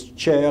 which is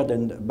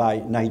chaired by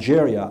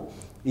Nigeria,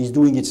 is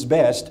doing its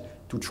best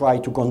to try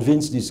to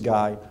convince this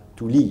guy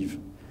to leave.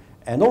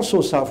 And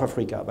also South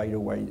Africa, by the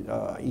way,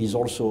 is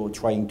also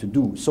trying to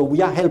do. So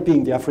we are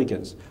helping the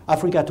Africans,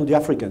 Africa to the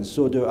Africans,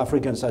 so the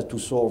Africans have to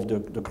solve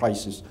the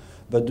crisis.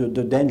 But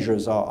the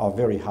dangers are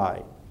very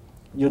high.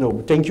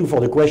 Thank you for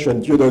the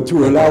question,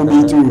 to allow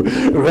me to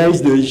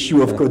raise the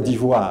issue of Côte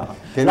d'Ivoire.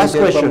 Last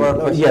question.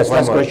 Yes,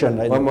 last question.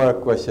 One more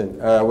question.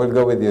 We'll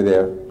go with you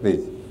there,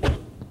 please.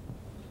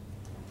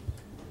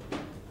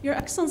 Your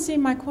Excellency,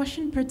 my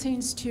question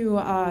pertains to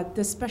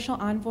the Special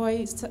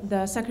Envoy,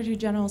 the Secretary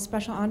General's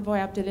Special Envoy,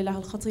 Abdullah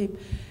Al-Khatib.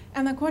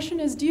 And the question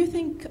is, do you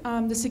think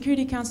the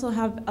Security Council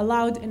have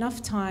allowed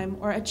enough time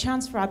or a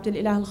chance for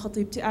Abdel-Ilah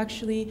al-Khatib to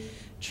actually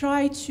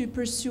try to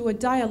pursue a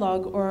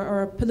dialogue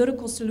or a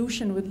political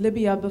solution with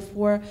Libya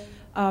before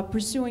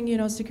pursuing,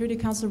 Security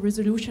Council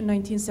Resolution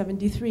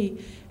 1973?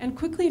 And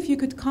quickly, if you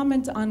could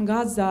comment on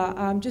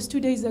Gaza. Just 2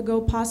 days ago,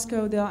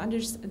 POSCO,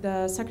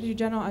 the Secretary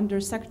General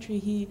Under Secretary,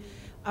 he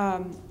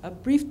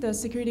briefed the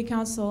Security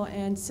Council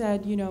and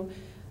said,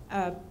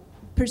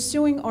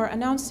 pursuing or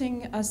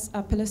announcing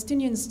a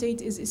Palestinian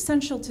state is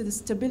essential to the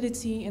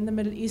stability in the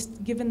Middle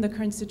East, given the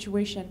current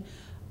situation.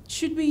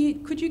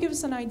 Could you give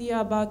us an idea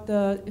about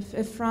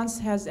if France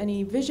has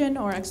any vision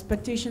or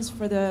expectations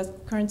for the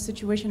current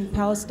situation in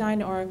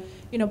Palestine, or,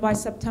 by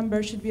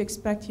September, should we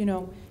expect,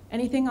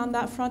 anything on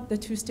that front, the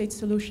two-state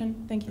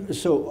solution? Thank you.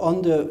 So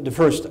on the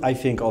first, I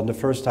think on the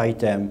first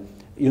item,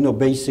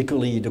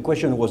 basically the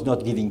question was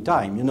not giving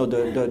time.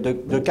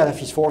 The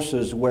Gaddafi's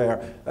forces were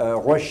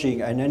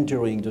rushing and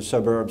entering the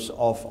suburbs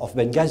of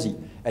Benghazi.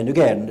 And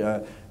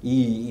again,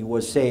 he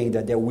was saying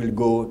that they will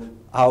go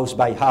house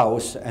by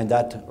house and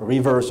that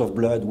rivers of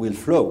blood will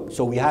flow.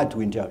 So we had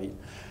to intervene.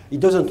 It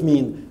doesn't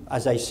mean,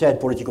 as I said,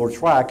 political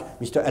track.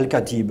 Mr.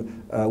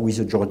 El-Khatib, with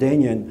a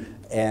Jordanian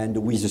and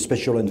with the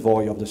special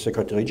envoy of the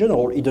Secretary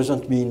General, it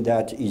doesn't mean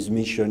that his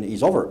mission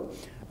is over.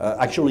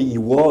 Actually, he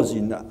was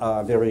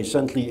very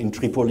recently in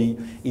Tripoli.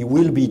 He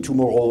will be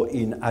tomorrow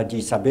in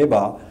Addis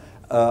Abeba.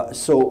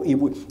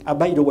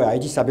 By the way,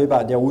 Addis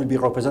Abeba, there will be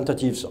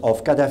representatives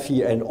of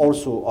Gaddafi and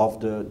also of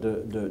the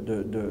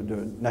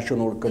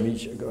National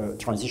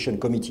Transition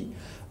Committee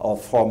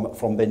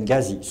from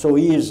Benghazi. So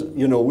he is,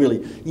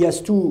 really, he has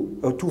a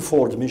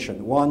twofold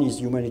mission. One is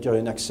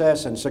humanitarian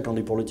access, and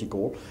secondly,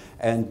 political.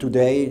 And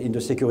today, in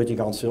the Security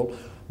Council,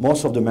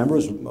 most of the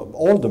members,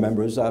 all the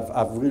members,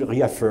 have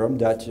reaffirmed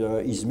that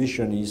his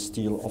mission is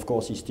still, of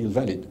course, is still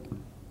valid.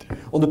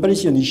 On the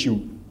Palestinian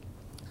issue,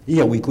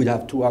 here we could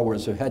have 2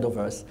 hours ahead of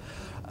us.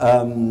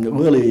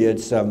 Really,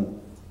 it's,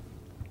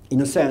 in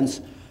a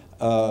sense,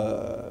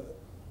 how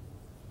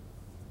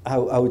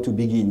to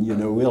begin,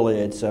 really,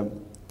 it's,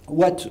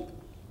 what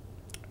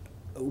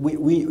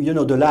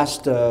the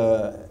last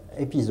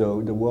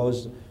episode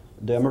was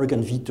the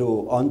American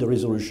veto on the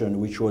resolution,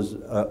 which was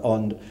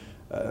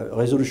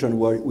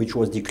which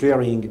was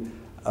declaring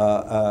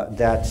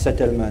that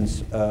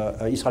settlements,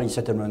 Israeli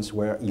settlements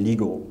were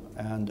illegal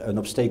and an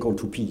obstacle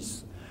to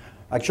peace.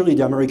 Actually,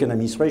 the American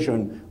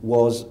administration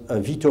was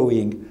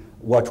vetoing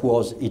what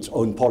was its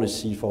own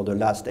policy for the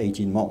last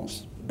 18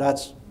 months.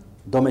 That's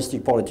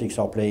domestic politics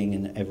are playing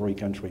in every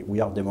country. We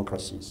are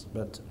democracies.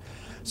 But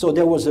so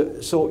there was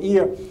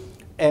here,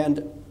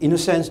 and in a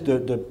sense,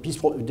 the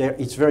peaceful.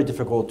 It's very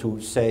difficult to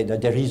say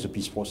that there is a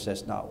peace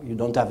process now. You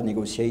don't have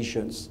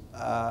negotiations.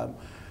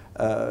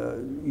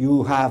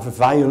 You have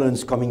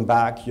violence coming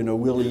back.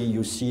 Really,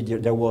 you see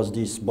there was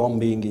this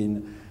bombing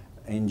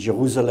in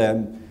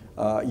Jerusalem.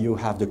 You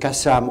have the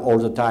Qassam all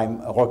the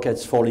time,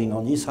 rockets falling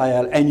on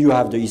Israel, and you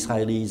have the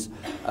Israelis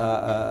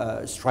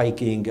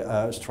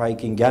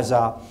striking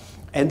Gaza,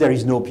 and there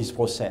is no peace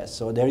process.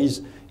 So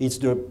it's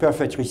the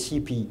perfect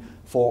recipe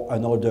for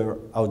another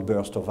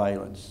outburst of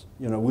violence.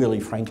 Really,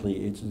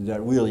 frankly,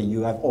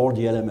 you have all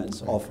the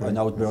elements of an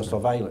outburst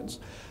of violence.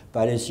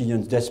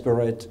 Palestinians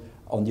desperate,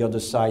 on the other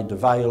side, the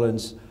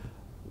violence.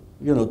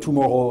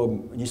 Tomorrow,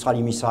 an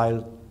Israeli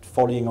missile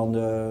falling on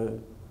the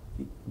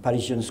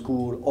Palestinian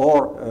school,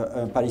 or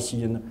a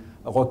Palestinian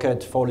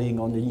rocket falling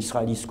on the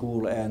Israeli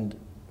school, and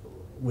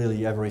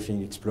really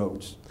everything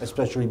explodes,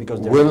 especially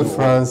because Will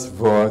France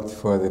vote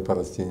for the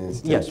Palestinian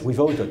state? Yes, we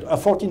voted.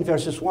 14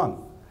 versus 1.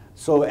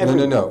 So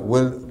No.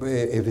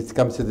 If it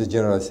comes to the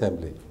General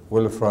Assembly,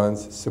 will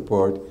France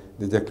support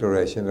the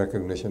declaration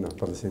recognition of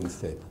Palestinian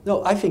state?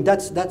 No, I think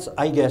that's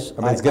I guess.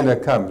 I mean, it's going to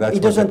come. That's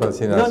what the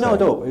Palestinians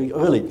No,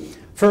 really.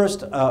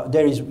 First,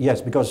 there is,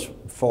 yes, because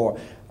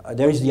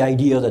there is the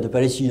idea that the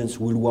Palestinians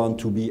will want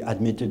to be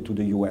admitted to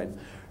the UN.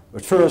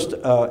 But first,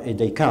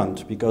 they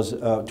can't, because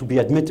to be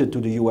admitted to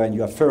the UN,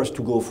 you have first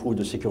to go through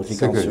the Security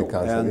Council.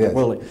 And, yes.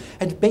 Really,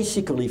 and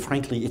basically,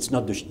 frankly, it's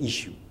not the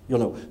issue.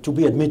 To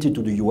be admitted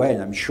to the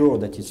UN, I'm sure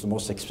that it's the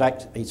most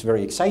it's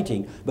very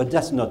exciting, but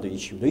that's not the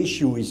issue. The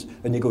issue is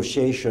a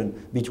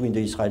negotiation between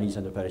the Israelis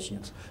and the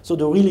Palestinians. So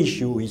the real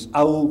issue is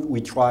how we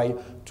try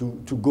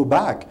to go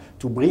back,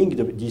 to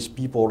bring these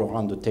people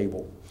around the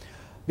table.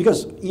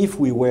 Because if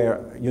we were,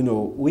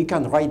 we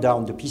can write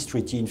down the peace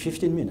treaty in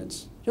 15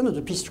 minutes.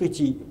 The peace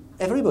treaty,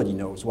 everybody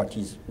knows what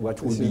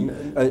would be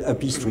a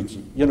peace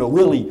treaty.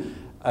 Really,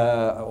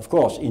 of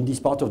course, in this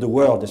part of the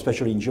world,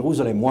 especially in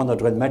Jerusalem,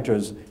 100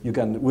 meters, you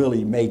can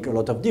really make a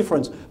lot of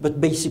difference. But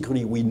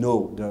basically, we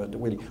know the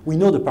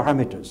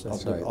parameters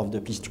of the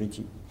peace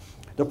treaty.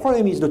 The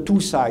problem is the two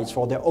sides,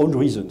 for their own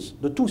reasons,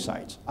 the two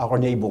sides are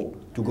unable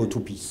to go to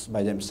peace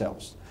by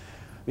themselves.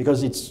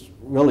 Because it's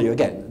really,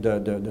 again,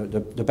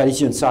 the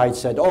Palestinian side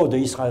said, oh, the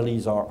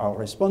Israelis are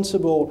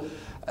responsible.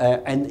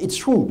 And it's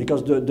true,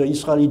 because the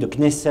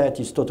Knesset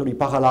is totally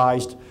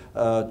paralyzed,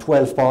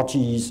 12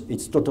 parties,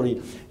 it's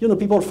totally,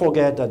 people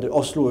forget that the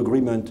Oslo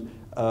Agreement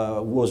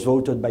was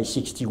voted by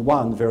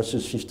 61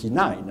 versus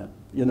 59.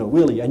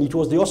 really. And it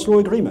was the Oslo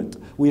Agreement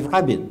with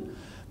Rabin.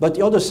 But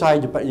the other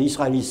side, the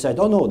Israelis said,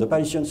 oh no, the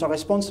Palestinians are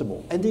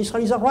responsible. And the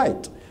Israelis are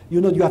right.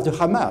 You have the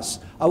Hamas.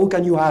 How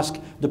can you ask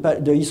the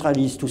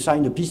Israelis to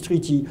sign a peace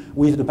treaty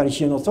with the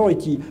Palestinian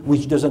Authority,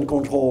 which doesn't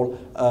control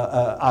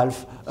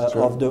half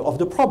of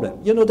the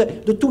problem?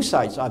 The two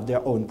sides have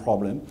their own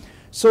problem.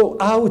 So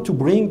how to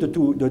bring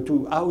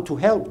how to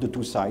help the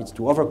two sides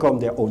to overcome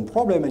their own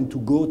problem and to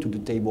go to the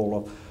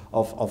table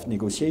of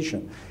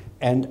negotiation.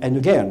 And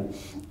again,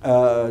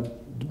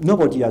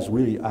 nobody has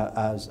really,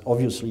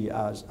 obviously,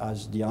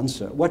 has the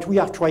answer. What we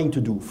are trying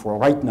to do for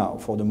right now,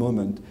 for the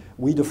moment,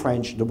 with the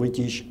French, the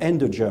British, and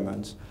the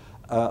Germans,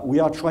 we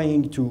are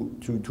trying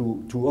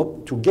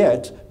to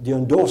get the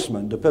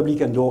endorsement, the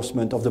public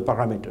endorsement of the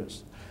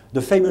parameters,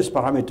 the famous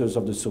parameters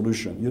of the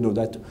solution.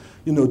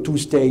 Two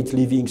states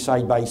living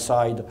side by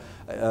side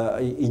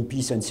in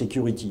peace and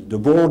security, the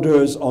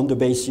borders on the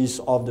basis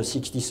of the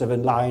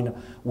 67 line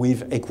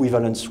with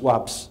equivalent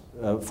swaps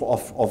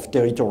of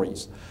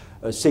territories.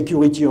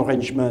 Security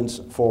arrangements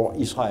for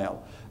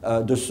Israel,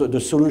 the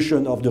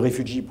solution of the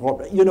refugee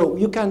problem.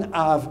 You can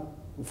have,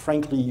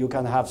 frankly, you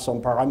can have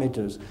some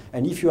parameters.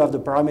 And if you have the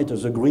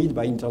parameters agreed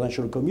by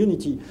international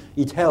community,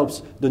 it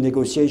helps the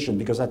negotiation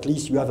because at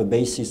least you have a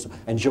basis,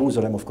 and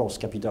Jerusalem, of course,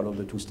 capital of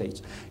the two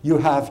states. You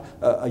have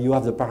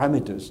the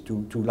parameters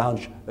to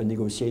launch a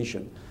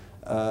negotiation.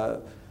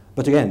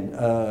 But again,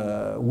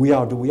 we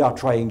are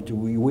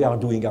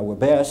doing our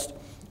best.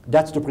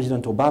 That's the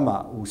President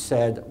Obama who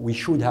said we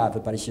should have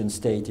a Palestinian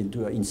state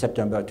in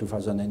September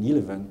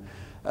 2011.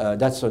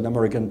 That's an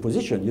American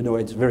position.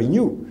 It's very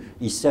new.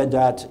 He said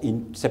that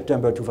in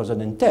September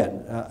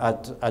 2010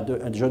 at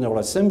the General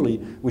Assembly,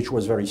 which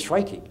was very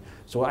striking.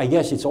 So I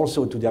guess it's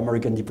also to the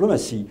American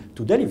diplomacy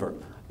to deliver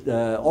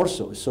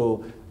also.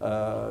 So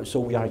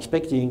we are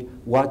expecting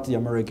what the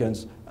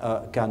Americans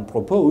can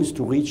propose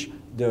to reach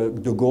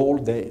the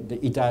goal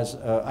it has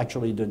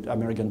actually the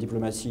American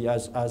diplomacy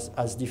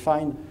as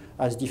defined.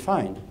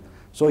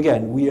 So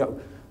again,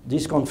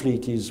 this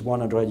conflict is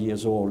 100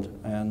 years old,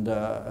 and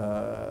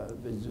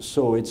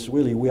so it's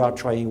really, we are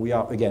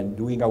again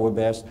doing our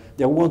best.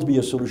 There won't be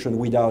a solution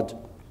without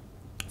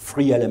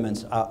three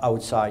elements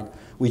outside,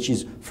 which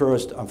is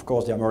first, of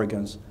course, the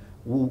Americans,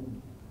 who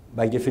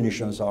by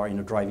definitions are in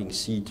a driving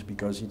seat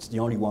because it's the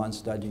only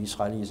ones that the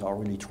Israelis are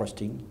really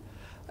trusting.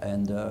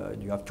 And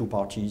you have two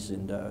parties,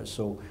 and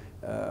so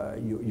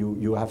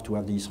you have to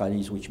have the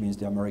Israelis, which means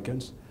the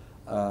Americans.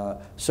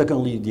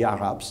 Secondly, the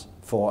Arabs,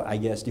 for, I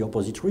guess, the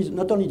opposite reasons.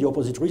 Not only the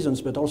opposite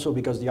reasons, but also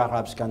because the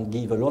Arabs can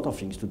give a lot of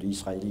things to the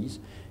Israelis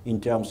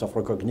in terms of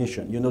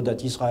recognition. You know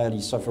that Israel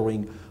is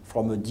suffering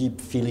from a deep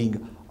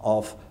feeling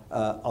of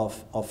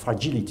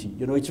fragility.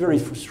 It's very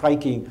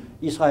striking.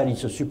 Israel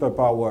is a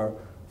superpower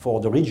for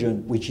the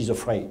region, which is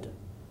afraid.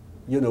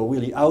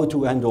 Really how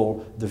to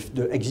handle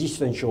the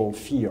existential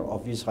fear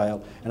of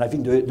Israel. And I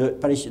think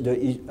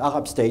the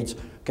Arab states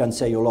can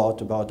say a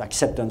lot about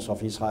acceptance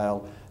of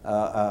Israel,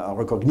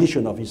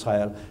 recognition of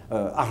Israel,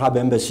 Arab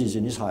embassies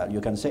in Israel, you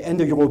can say, and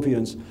the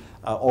Europeans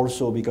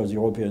also, because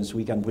Europeans,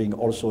 we can bring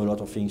also a lot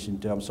of things in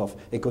terms of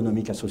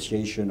economic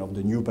association of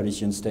the new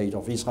Palestinian state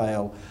of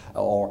Israel,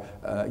 or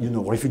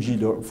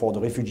for the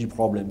refugee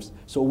problems.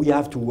 So we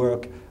have to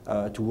work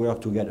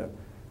together.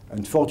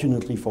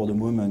 Unfortunately, for the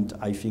moment,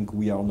 I think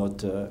we are not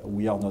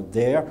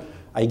there.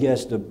 I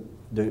guess the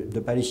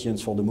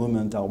Palestinians, for the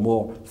moment, are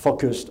more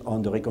focused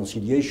on the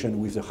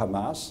reconciliation with the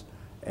Hamas,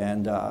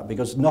 and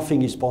because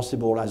nothing is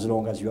possible as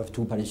long as you have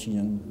two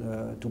Palestinian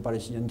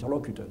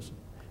interlocutors.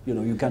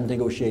 You can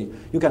negotiate.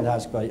 You can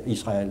ask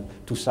Israel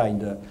to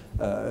sign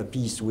a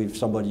peace with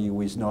somebody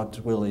who is not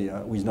really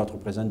who is not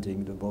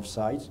representing both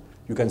sides.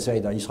 You can say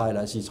that Israel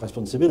has its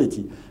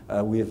responsibility,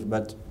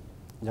 but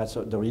that's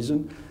the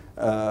reason.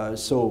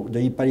 So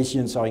the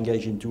Palestinians are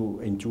engaged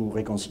into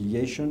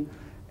reconciliation,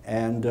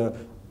 and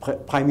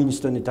Prime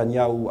Minister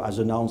Netanyahu has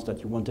announced that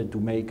he wanted to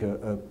make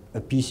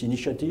a peace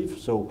initiative.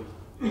 So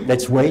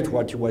let's wait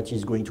what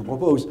he's going to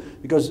propose,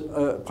 because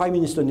Prime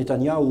Minister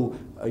Netanyahu,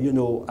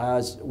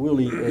 has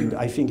really, and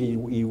I think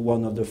he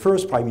one of the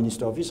first Prime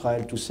Minister of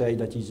Israel to say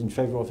that he's in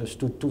favor of a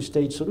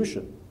two-state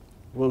solution.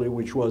 Really,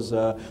 which was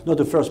not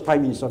the first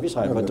Prime Minister of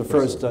Israel, but the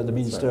first the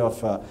Minister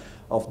of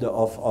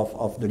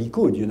the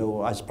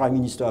Likud. As Prime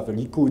Minister of the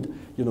Likud,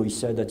 he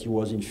said that he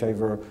was in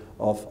favor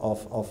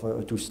of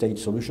a two-state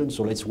solution.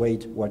 So let's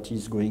wait what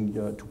he's going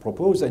to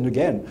propose. And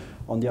again,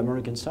 on the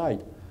American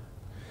side.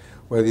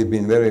 Well, you've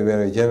been very,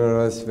 very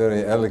generous,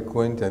 very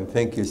eloquent, and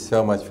thank you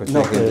so much for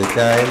taking the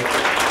time.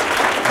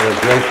 We're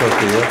grateful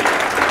to you.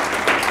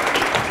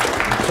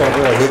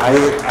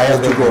 I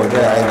have to go.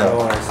 Yeah, I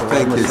know.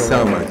 Thank you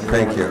so much.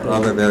 Thank you.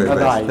 All the very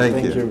best.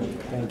 Thank you.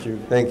 Thank you.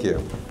 Thank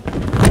you.